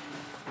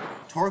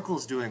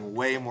 Torkoal's doing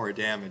way more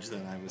damage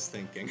than I was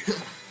thinking.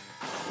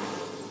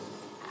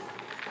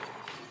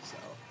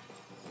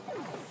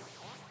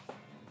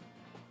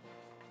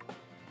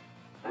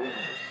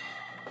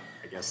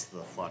 I guess the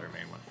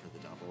Fluttermane went for the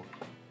double.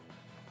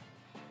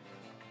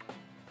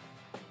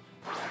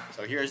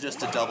 So here's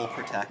just a double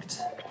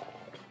protect.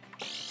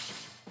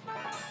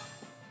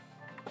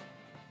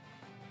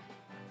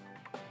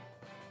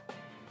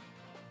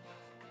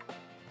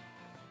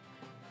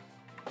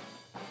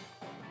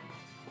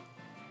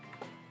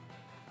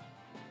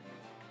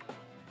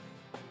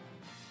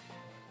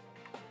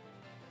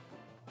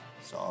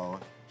 So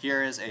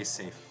here is a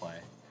safe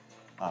play.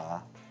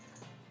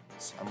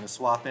 So I'm going to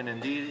swap in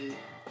Indeedee.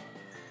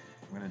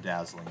 I'm going to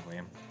Dazzling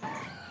Gleam.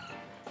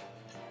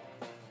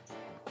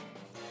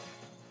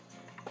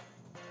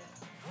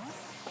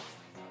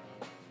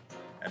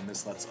 And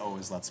this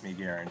always lets me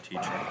guarantee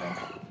check him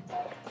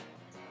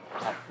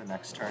up the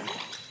next turn.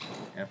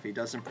 And if he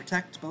doesn't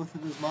protect both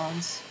of his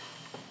mons,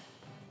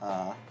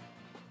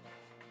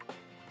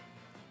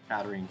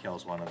 Hatterene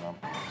kills one of them.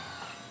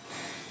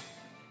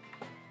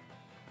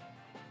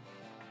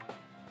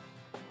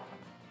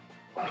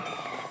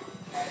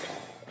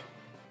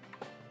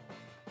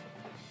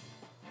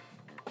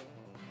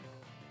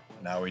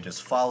 Now we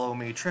just follow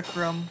me, Trick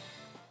Room.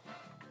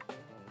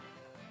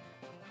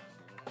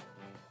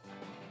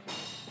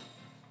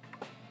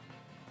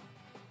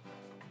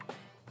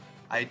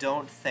 I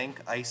don't think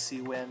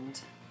Icy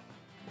Wind.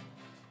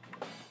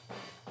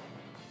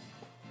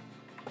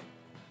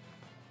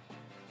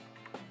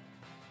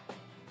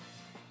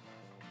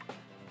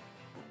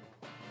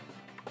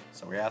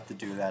 So we have to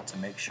do that to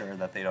make sure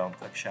that they don't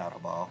click Shadow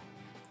Ball.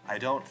 I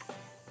don't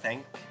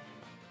think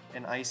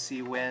an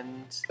Icy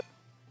Wind.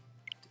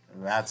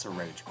 That's a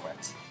Rage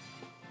Quit.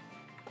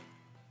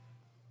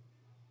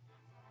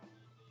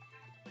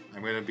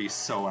 I'm gonna be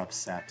so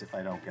upset if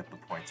I don't get the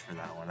points for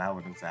that one. That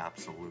one is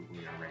absolutely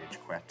a Rage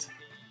Quit.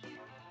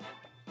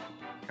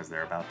 Because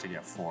they're about to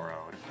get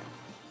 4-0'd.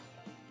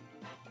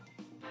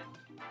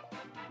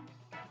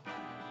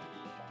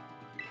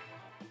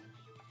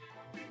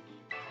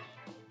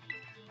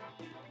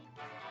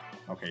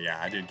 Okay,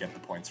 yeah, I did get the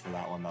points for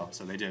that one though,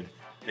 so they did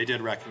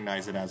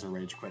recognize it as a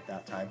Rage Quit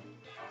that time.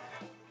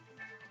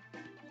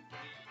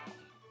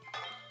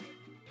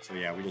 So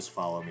yeah, we just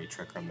follow me,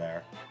 Trick Room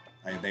there.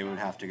 They would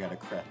have to get a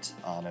crit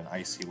on an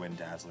Icy Wind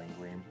Dazzling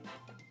Gleam.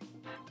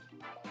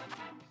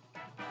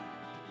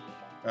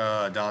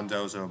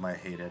 Dondozo, my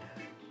hated.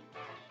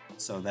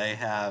 So they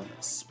have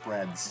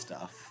spread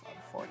stuff,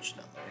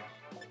 unfortunately.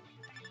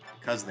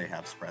 Because they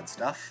have spread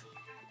stuff,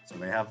 so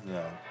they have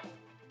the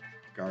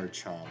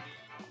Garchomp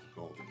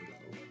Golden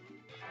Go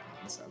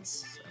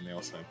nonsense. And they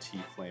also have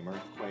T-Flame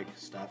Earthquake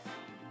stuff.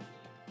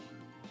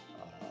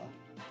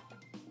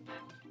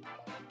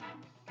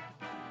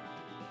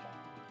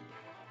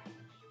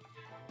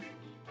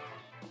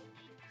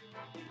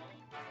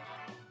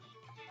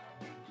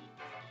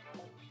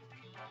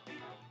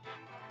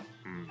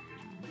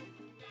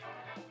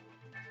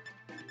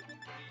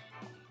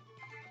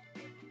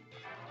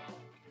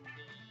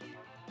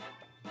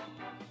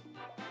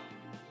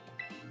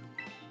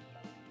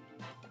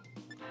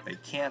 They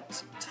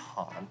can't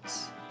taunt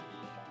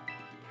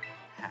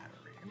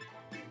Hatterene.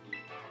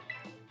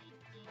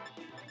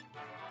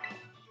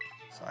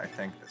 So I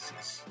think this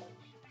is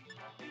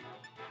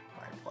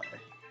my play.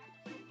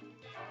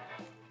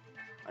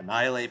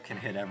 Annihilate can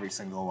hit every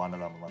single one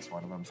of them unless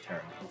one of them's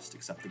Terra Ghost,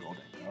 except the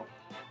Golden Go.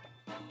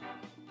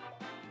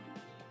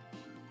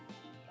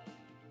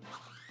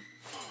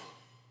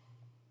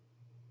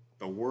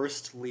 The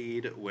worst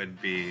lead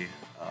would be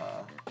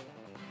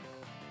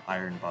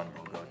Iron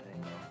Bundle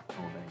Goldengo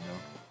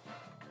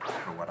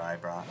for what I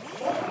brought.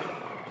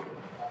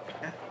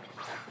 Yeah.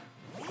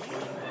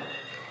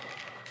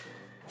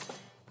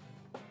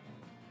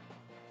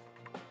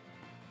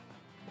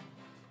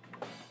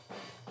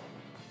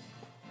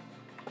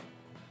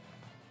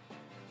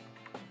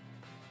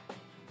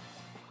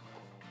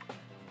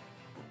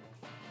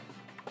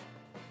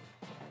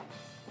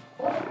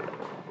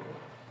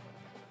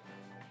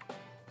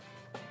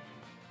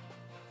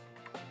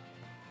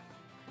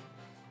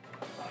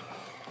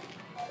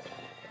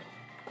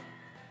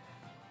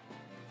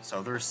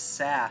 So there's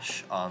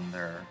Sash on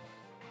their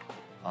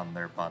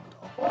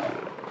bundle. God,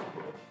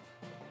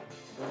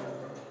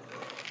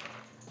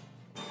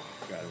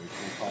 we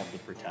called the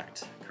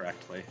Protect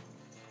correctly.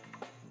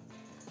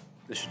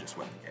 This should just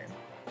win the game.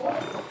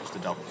 Just a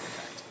double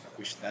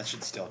Protect. That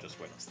should still just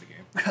win us the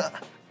game.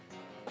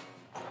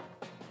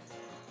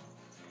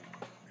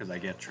 Because I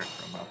get Trick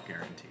Room up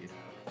guaranteed.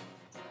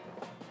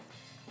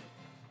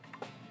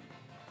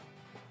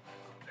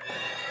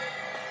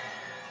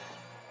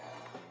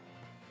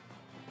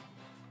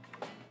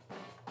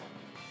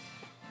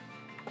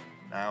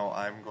 Now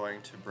I'm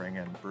going to bring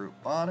in Brute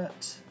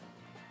Bonnet.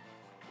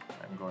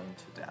 I'm going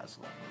to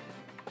Dazzle.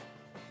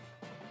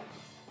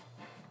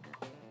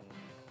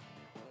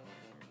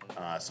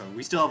 So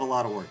we still have a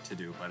lot of work to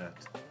do, but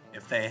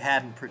if they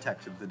hadn't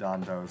protected the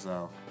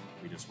Dondozo,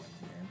 we just win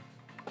the game.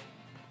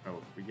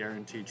 So we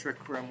guarantee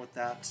Trick Room with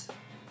that.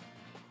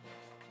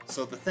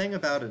 So the thing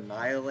about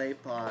Annihilate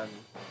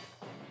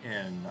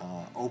in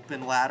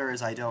open ladder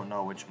is I don't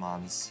know which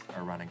Mons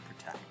are running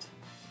Protect,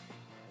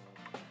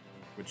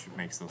 which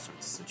makes those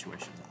sorts of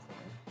situations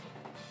awkward.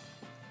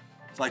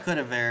 So I could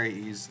have very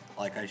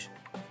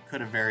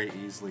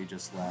easily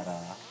just let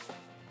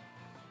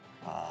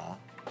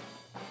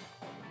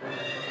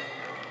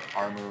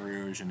Armor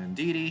Rouge and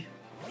Indeedee.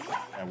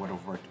 That would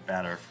have worked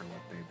better for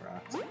what they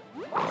brought.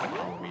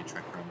 Probably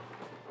Trick Room.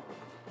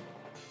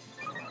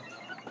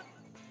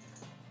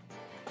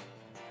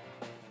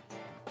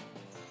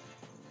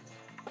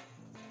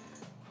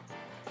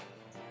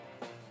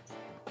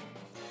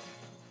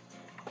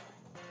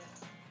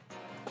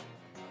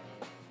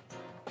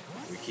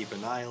 We keep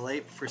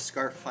Annihilate for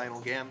Scarf Final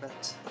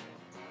Gambit.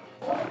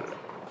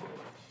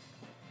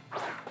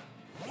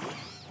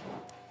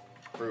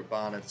 Brute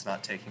Bonnet's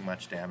not taking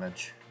much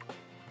damage.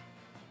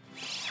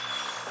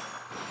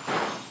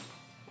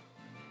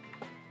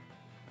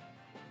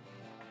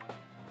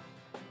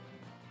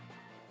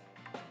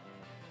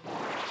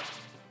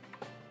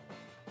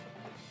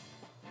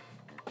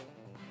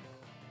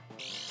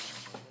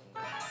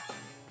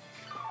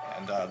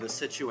 And this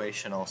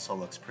situation also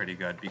looks pretty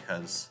good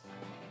because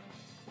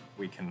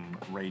we can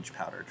Rage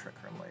Powder Trick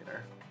Room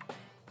later.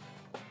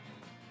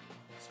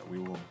 So we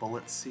will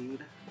Bullet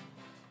Seed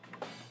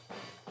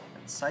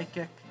and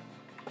Psychic.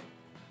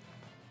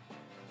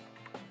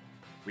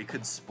 We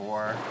could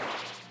Spore.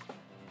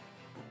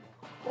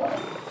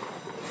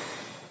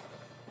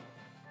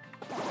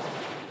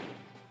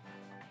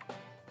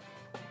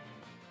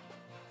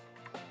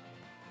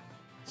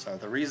 So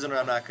the reason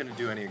I'm not going to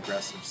do any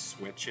aggressive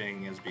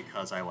switching is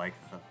because I like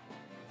the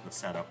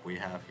setup we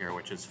have here,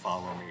 which is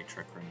Follow Me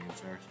Trick Room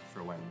User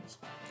for when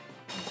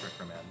Trick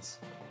Room ends.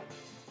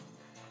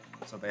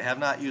 So they have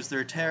not used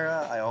their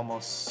Terra. I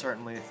almost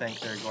certainly think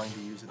they're going to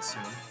use it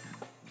soon.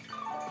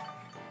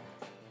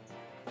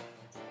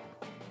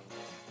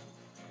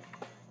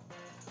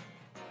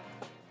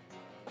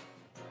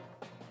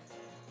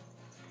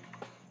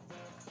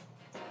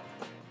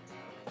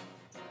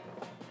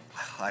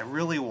 I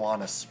really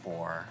want a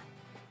Spore.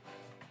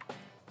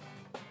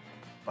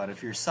 But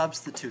if you're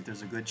Substitute,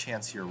 there's a good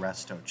chance you're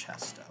Resto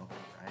Chesto,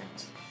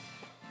 right?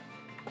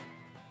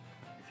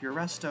 If you're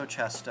Resto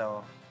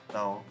Chesto,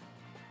 though,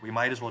 we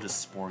might as well just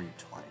Spore you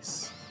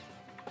twice.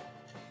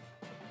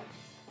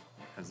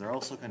 Because they're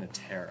also going to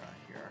Terra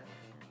here.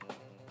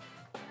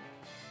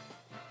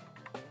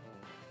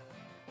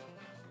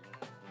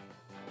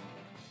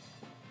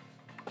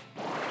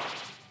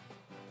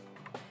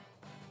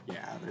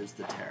 Yeah, there's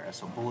the Terra,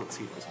 so Bullet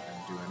Seed wasn't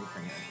going to do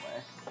anything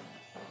anyway.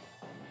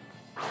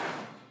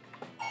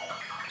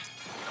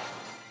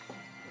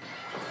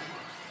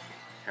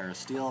 Terra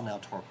Steel, now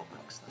Torkoal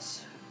cooks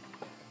this.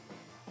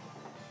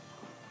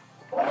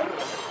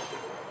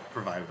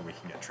 Provided we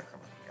can get Trick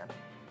Room again.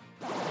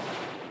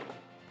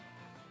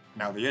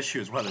 Now the issue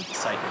is whether the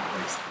Psychic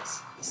breaks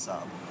the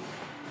sub.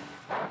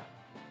 It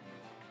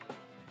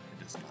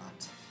does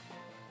not.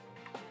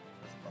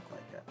 Doesn't look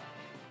like it.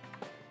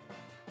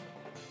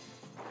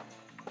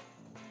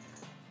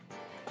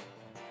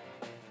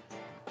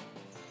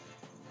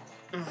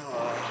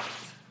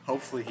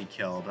 Hopefully he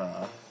killed,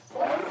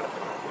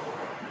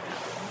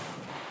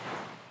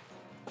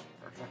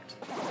 perfect.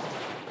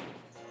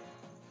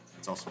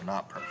 It's also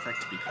not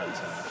perfect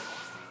because,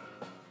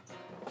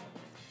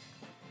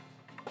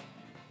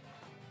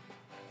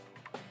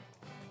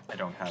 I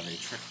don't have a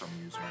Trick Room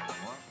user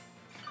anymore.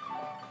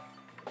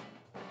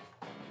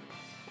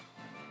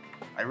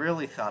 I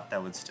really thought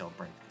that would still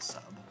break the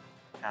sub.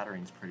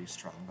 Pattering's pretty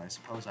strong, but I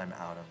suppose I'm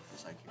out of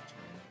Psychic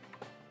Terrain.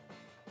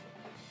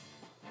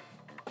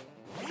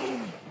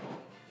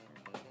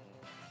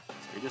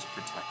 So he just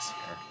protects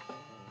here.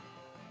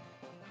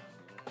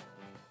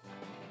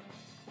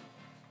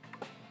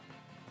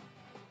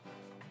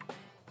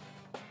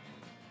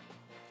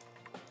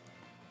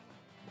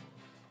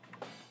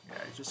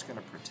 Yeah, he's just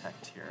gonna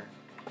protect here.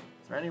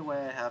 Is there any way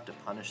I have to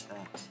punish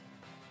that?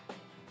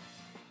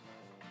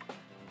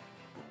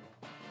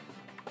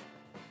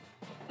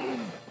 I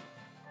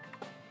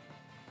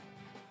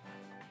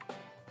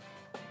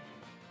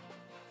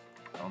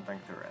don't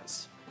think there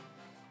is.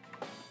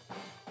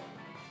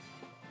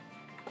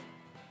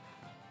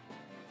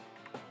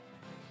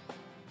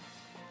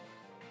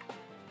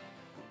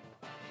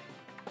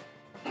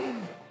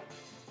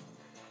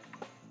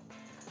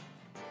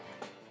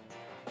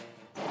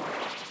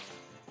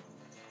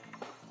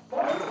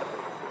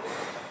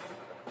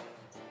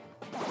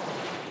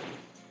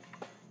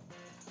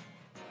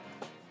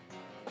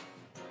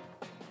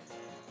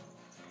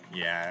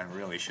 Yeah, I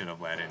really should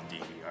have let in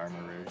DD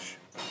Armor Rouge.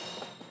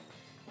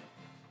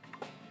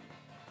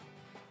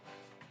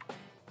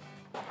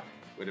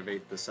 Would have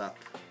ate this up.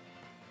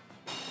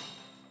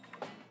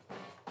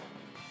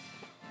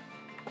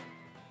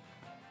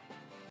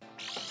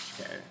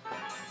 Okay,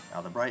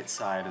 now the bright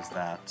side is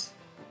that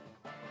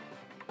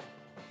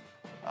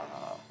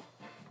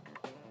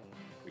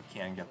we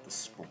can get the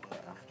Spore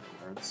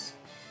afterwards.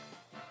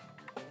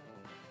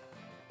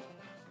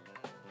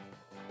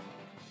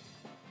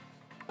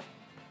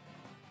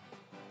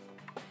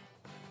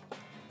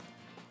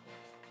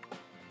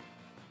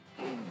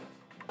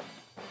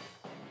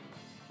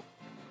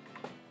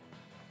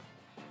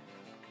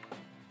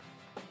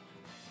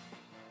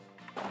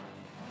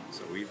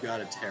 So we've got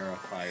a Terra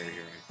Fire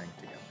here, I think,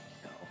 to get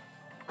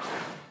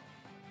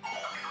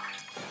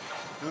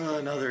the kill.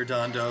 Another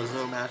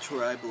Dondozo match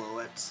where I blow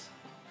it.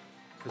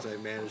 Because I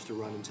managed to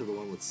run into the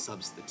one with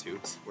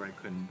Substitutes, where I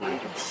couldn't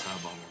break its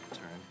sub on one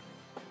turn.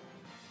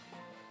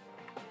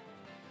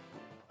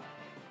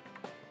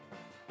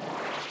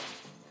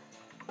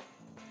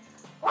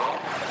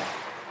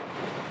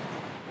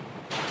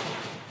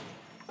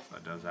 So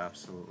it does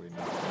absolutely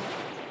nothing.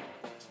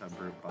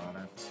 Subgroup on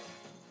it.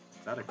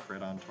 Is that a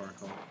crit on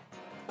Torkoal?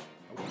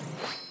 Oh,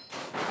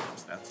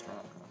 it's that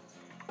strong, huh?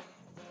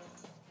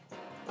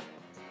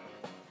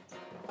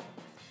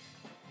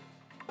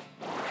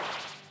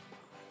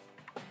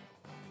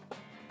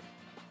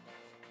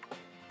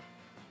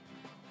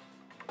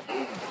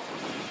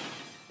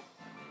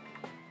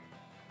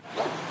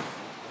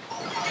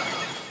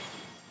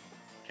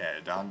 Okay,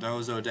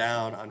 Dondozo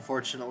down.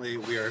 Unfortunately,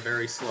 we are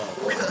very slow.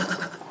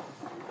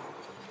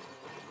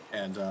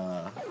 And,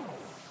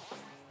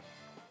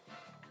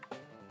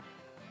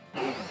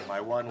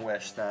 My one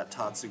wish that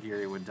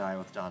Tatsugiri would die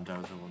with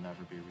Dondozo will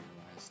never be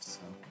realized, so...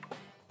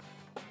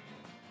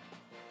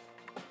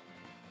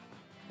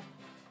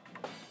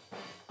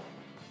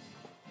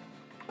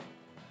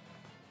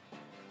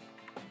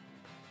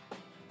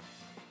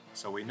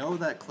 So we know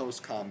that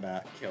close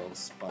combat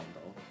kills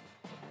Bundle.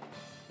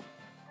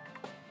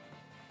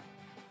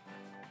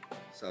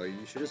 So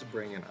you should just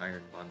bring an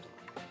Iron Bundle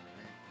in here,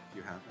 right? If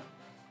you have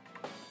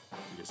it.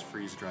 You just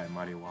freeze dry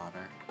Muddy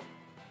Water.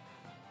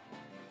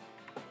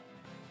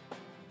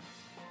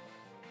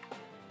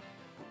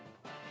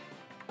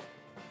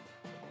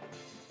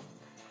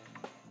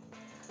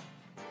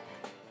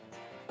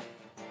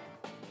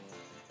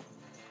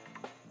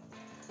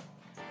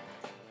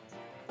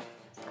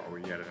 Or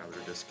we get another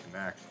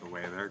disconnect the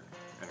way their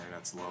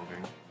internet's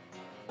loading.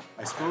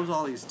 I suppose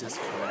all these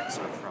disconnects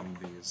are from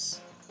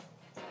these.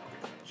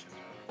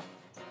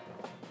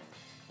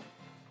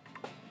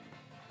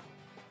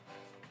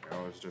 I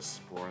always just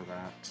spore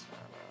that.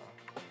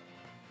 And,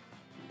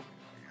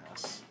 I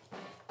guess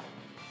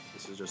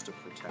this is just a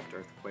Protect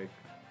Earthquake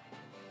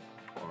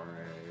or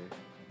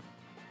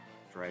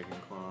a Dragon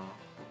Claw,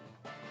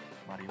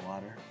 Muddy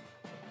Water.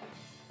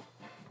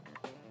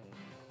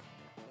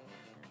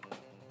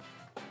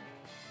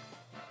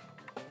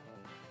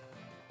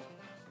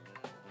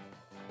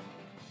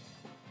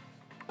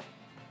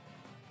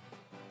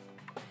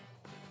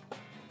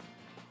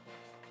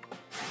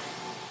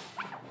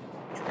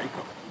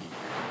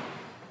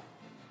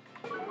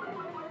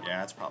 Yeah,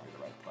 that's probably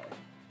the right play.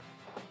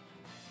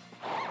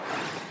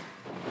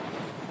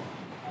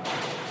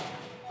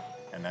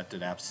 And that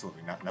did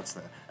absolutely not.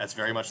 That's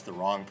very much the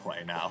wrong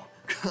play now.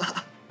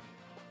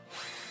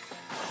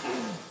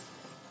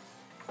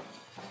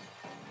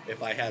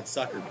 If I had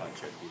Sucker Punch,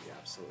 it'd be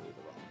absolutely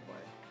the wrong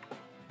play.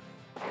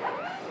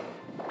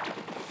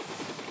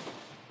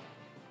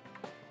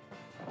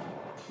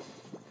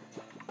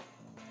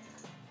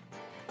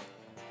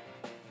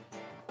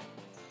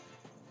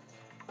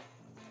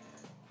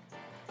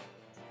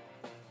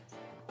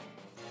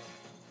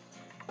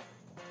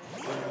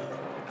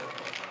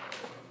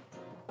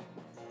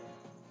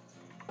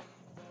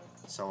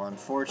 So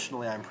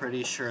unfortunately, I'm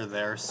pretty sure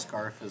they're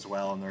Scarf as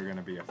well, and they're going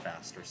to be a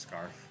faster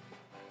Scarf.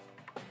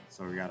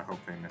 So we gotta hope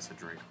they miss a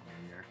Draco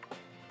Meteor.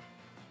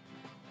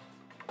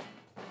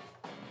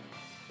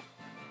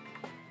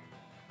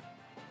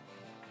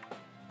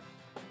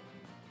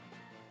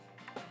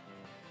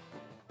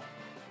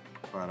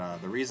 But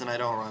the reason I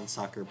don't run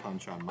Sucker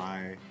Punch on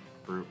my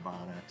Brute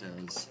Bonnet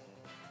is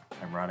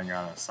I'm running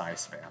on a Psy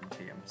Spam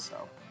team,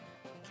 so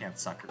you can't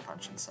Sucker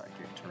Punch in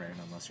Psychic terrain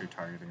unless you're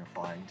targeting a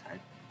Flying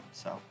type.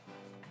 So,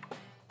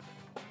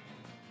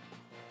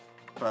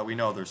 but we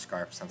know they're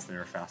Scarf since they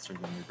are faster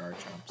than their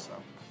Garchomp, so.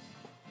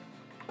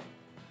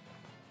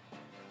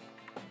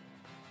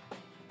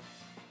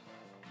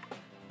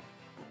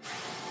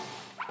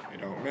 They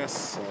don't miss,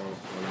 so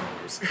who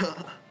knows.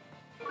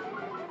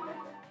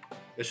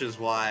 Which is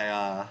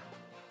why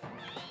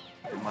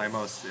my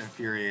most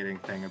infuriating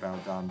thing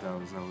about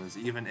Dondozo is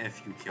even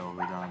if you kill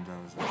the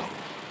Dondozo,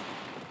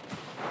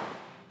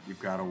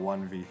 you've got a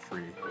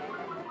 1v3.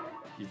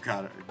 You've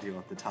got to deal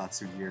with the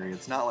Tatsugiri.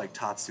 It's not like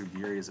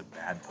Tatsugiri is a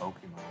bad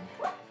Pokemon.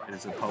 It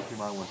is a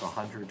Pokemon with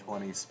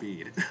 120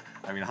 speed.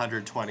 I mean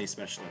 120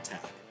 special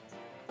attack.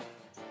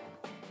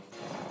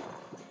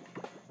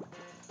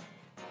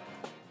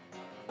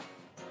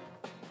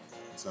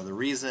 So the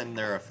reason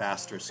they're a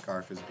faster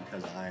Scarf is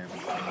because I am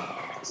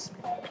a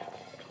speed.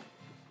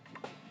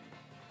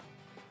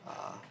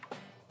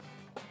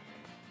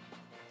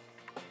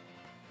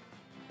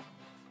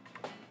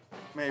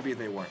 Maybe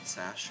they weren't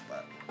Sash,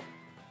 but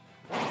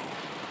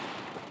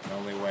the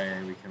only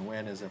way we can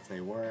win is if they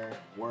weren't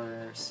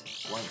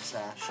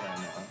Sash,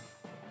 and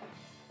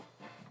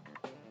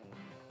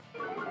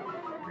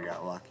we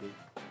got lucky.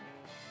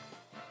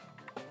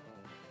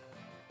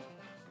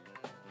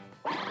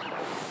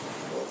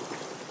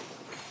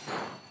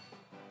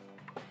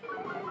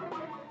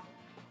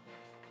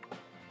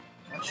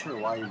 Not sure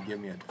why you give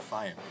me a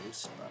Defiant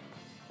boost, but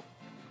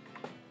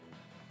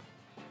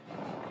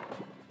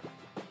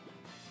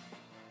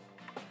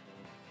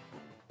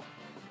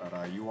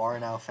you are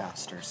now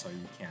faster, so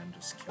you can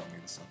just kill me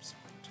the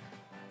subsequent turn.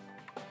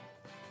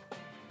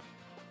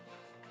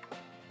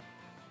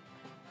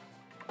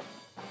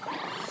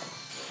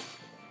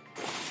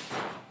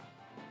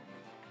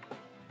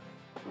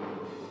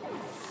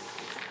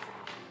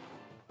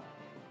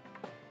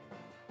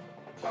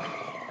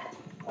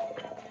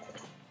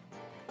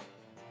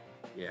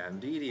 Yeah,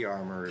 and DD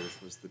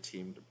Armorers was the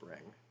team to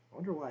bring. I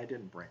wonder why I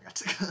didn't bring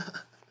it.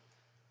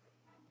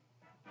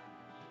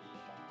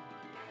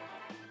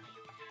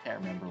 Can't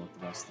remember what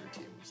the rest of their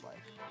team was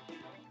like.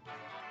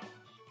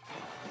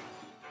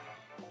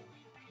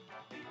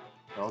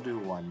 But I'll do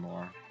one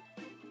more.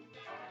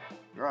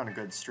 You're on a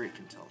good streak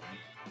until then.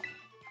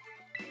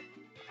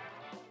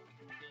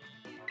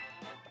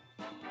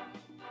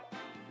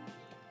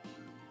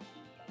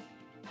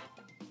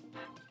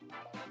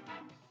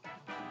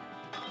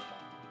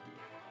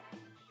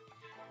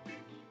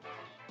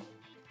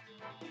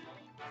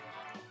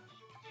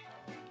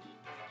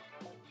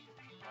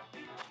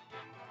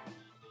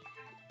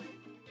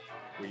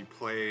 We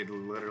played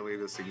literally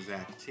this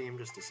exact team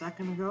just a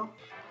second ago.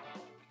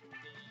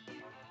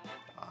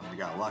 We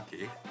got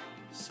lucky,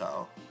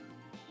 so...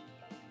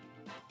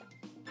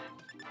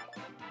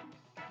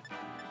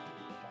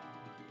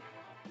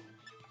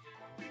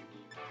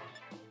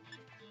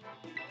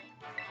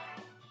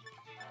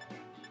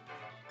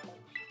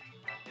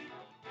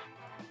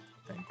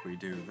 I think we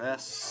do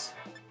this.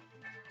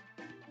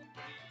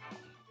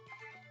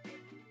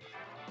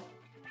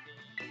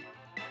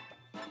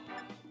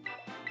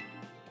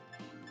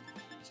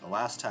 So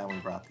last time we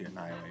brought the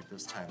Annihilate,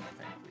 this time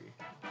I think we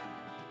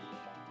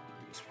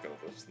just go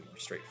this more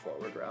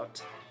straightforward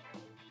route.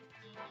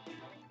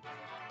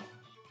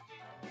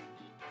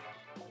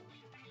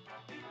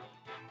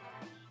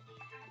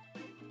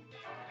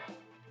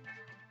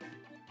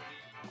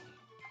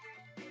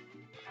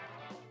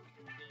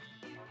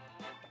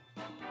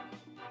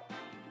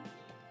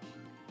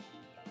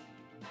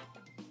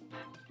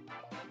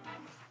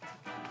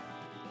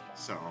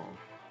 So,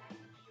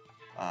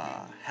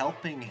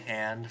 Helping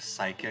Hand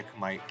Psychic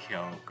might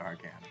kill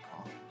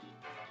Garganical.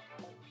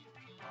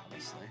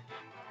 Honestly.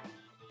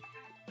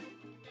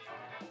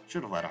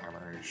 Should have let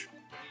Armorage.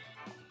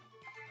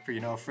 For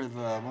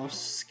the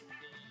most,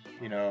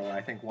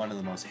 I think one of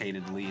the most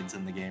hated leads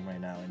in the game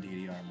right now in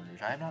DD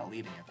Armorage. I'm not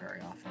leading it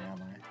very often,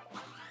 am I?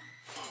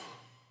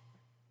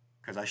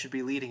 Because I should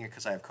be leading it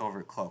because I have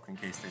Covert Cloak in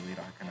case they lead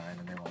Arcanine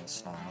and they want to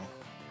Snarl.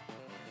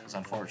 Because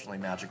unfortunately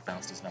Magic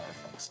Bounce does not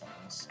reflect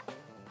Snarls.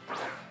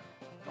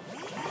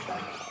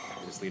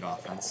 I just lead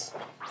offense,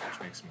 which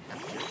makes me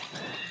happy.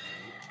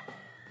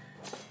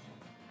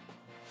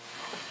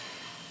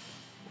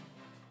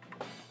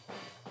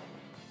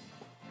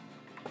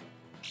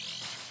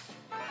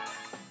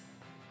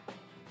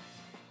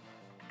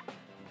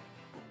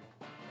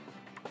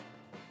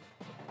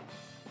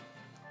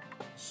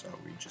 So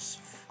we just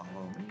follow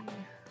me,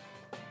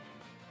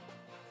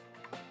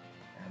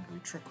 and we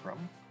trick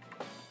them.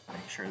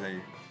 Make sure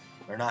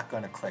they're not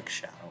going to click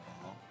Shadow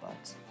Ball,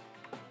 but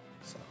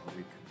so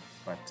we can.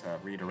 But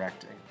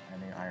redirecting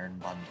any Iron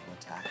Bundle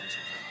attack as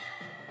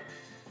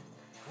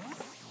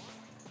well.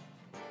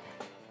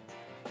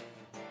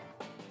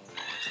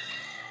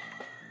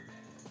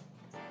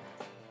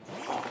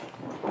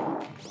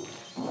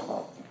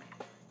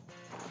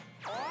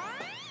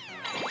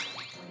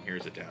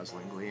 Here's a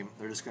Dazzling Gleam.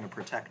 They're just going to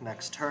protect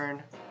next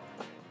turn.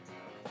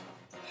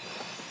 It's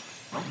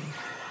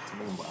a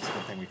Moonblast.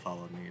 Good thing we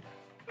followed Mead.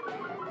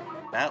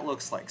 That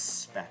looks like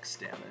Specs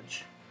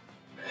damage.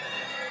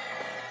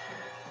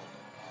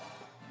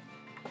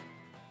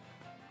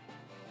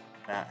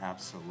 That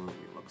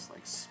absolutely looks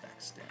like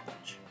Specs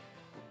damage.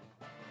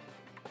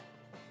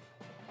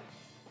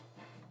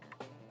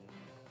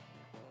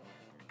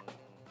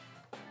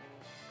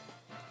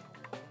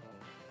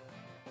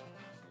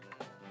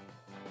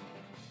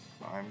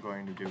 What I'm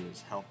going to do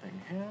is Helping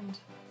Hand.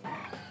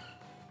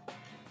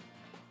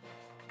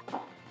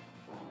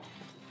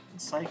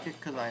 And Psychic,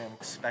 because I am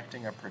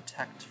expecting a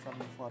Protect from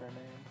the Flutter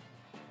Mane.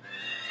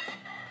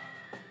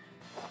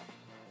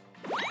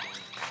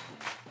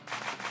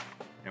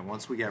 And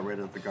once we get rid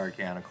of the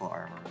Garganical,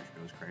 Armorage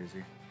goes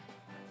crazy.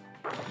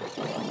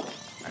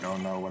 I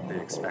don't know what they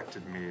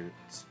expected me to...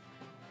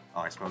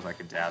 Oh, I suppose I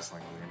could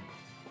Dazzling Gleam.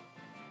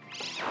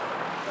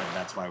 But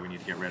that's why we need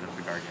to get rid of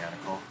the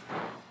Garganical.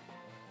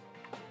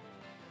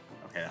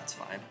 Okay, that's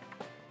fine.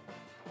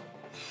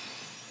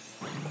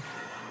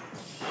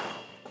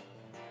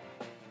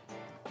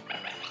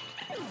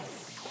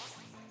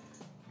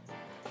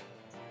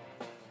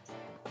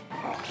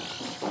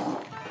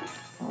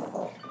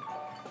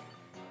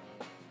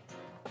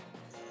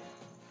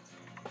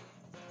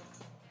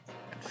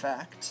 In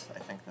fact, I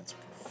think that's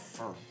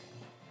preferable.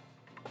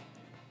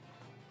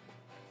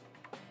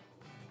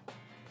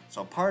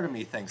 So part of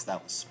me thinks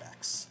that was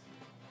Specs.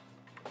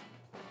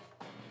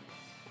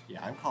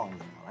 Yeah, I'm calling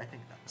them out. I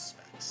think that was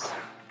Specs.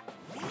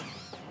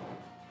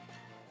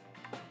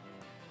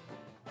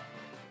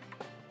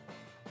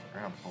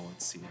 We're gonna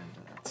Bullet Seed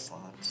into that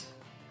slot.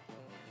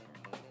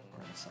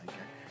 Or the Psychic.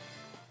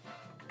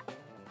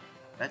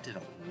 That did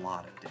a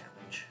lot of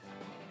damage.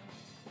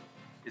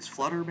 Is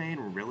Flutter Mane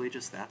really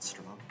just that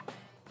strong?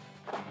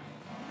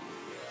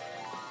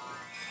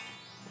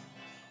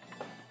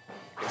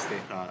 They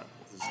thought,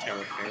 this is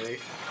Terra Fairy.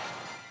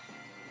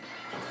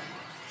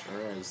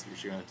 Sure is.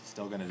 You're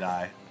still gonna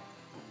die.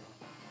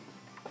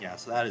 Yeah,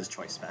 so that is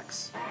Choice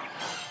Specs.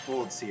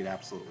 Bullet Seed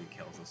absolutely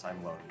kills us.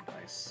 I'm loaded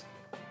dice.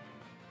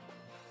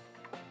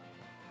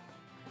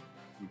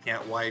 You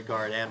can't Wide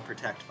Guard and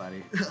Protect,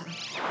 buddy.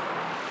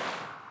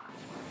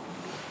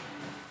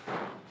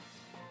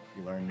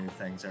 You learn new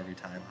things every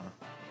time,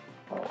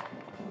 huh?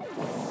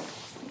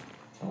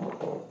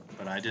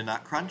 But I did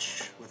not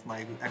crunch with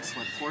my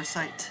excellent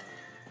foresight.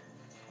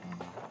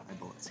 I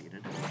Bullet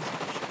Seeded.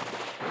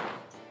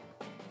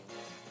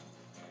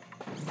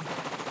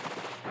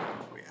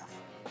 Oh yeah.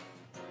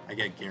 I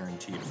get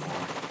guaranteed 4.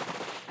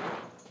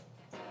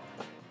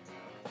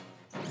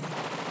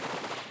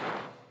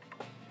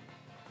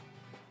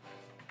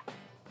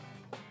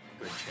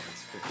 Good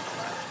chance,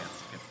 55 chance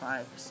to get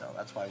 5, so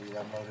that's why we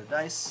run loaded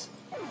dice.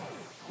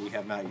 We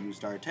have not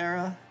used our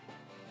Terra.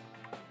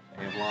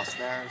 They have lost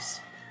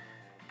theirs.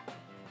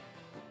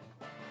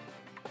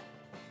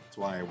 That's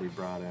why we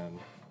brought in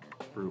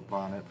Brute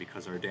Bonnet,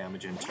 because our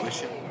damage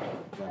intuition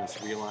let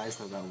us realize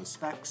that that was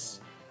Specs.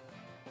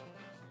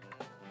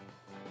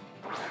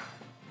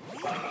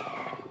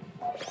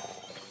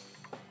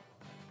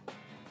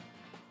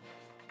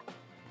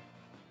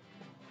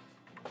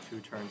 Two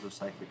turns of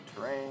Psychic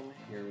Terrain.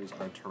 Here is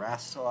our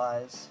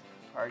Terrastalize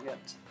target.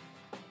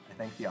 I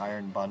think the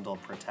Iron Bundle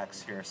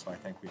protects here, so I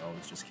think we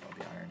always just kill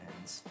the Iron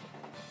Hands.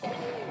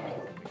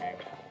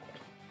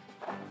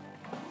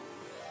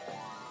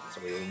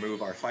 So we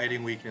remove our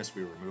fighting weakness,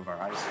 we remove our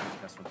ice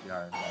weakness with the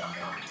Iron Bundle,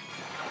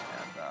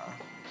 and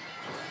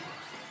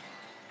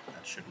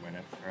that should win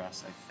it for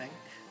us, I think.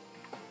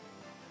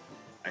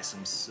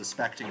 I'm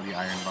suspecting the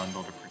Iron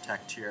Bundle to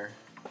protect here.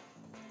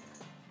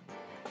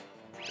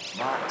 It's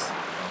not.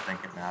 I don't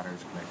think it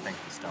matters, but I think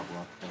this double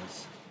up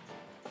does.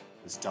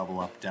 This double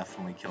up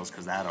definitely kills,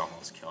 because that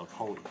almost killed.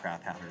 Holy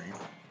crap, Hatterene.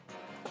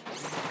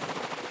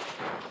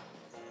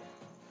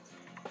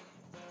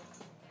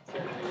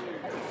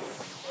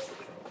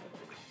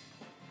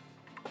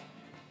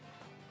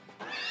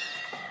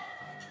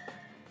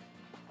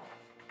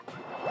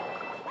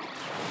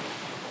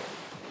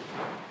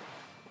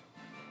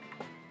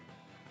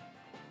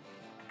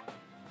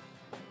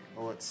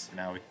 Bullets.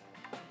 Now,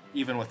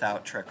 even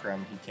without Trick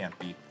Room, he can't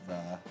beat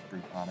the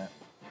Brute on it.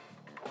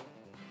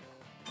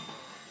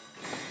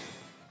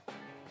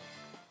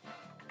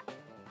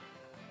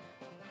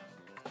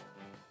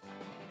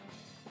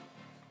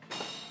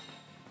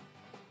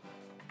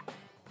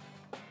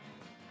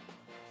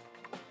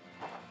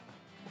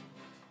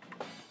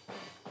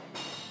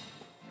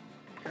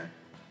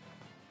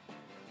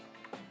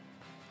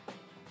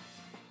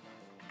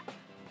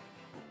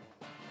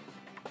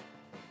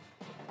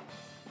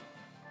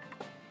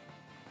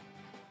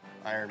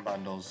 Iron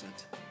Bundles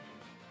it.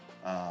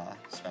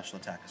 Special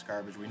attack is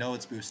garbage. We know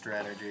it's booster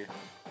energy,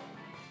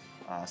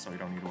 so we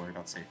don't need to worry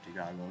about safety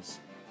goggles.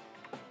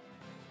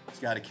 He's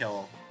got to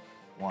kill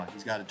one.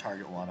 He's got to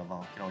target one of them.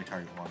 He can only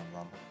target one of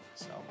them.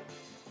 So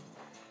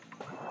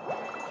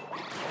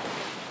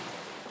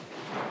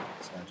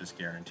that just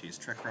guarantees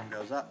Trick Room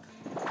goes up.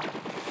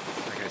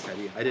 Like I said,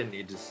 I didn't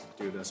need to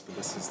do this, but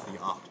this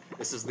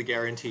is the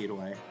guaranteed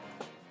way.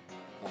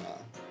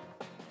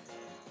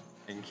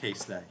 In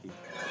case that he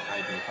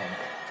Hydro Pump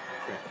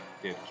crit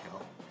did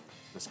kill.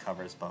 This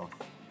covers both.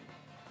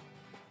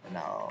 And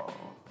now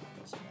it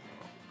doesn't matter.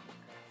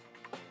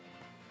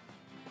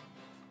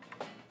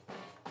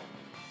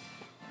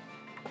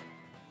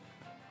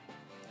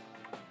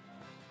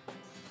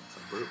 So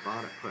Brute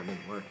Bonnet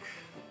couldn't work.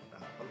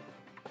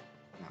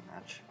 That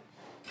match.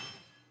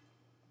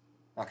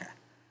 Okay.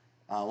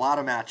 A lot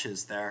of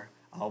matches there.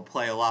 I'll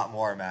play a lot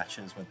more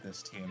matches with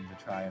this team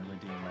to try and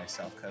redeem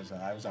myself, because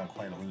I was on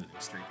quite a losing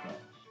streak, but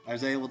I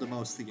was able to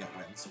mostly get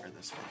wins for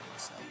this video,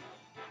 so.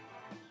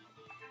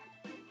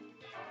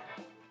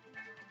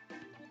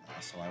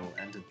 So I will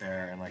end it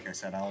there, and like I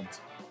said, I'll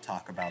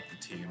talk about the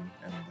team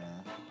and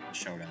the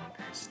showdown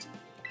paste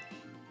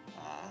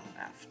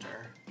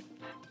after.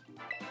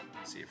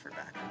 See if we're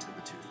back into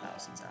the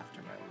 2000s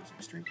after my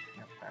losing streak.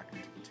 Yep, back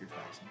into the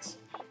 2000s.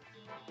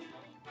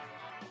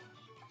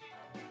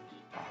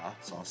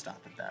 So I'll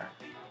stop it there.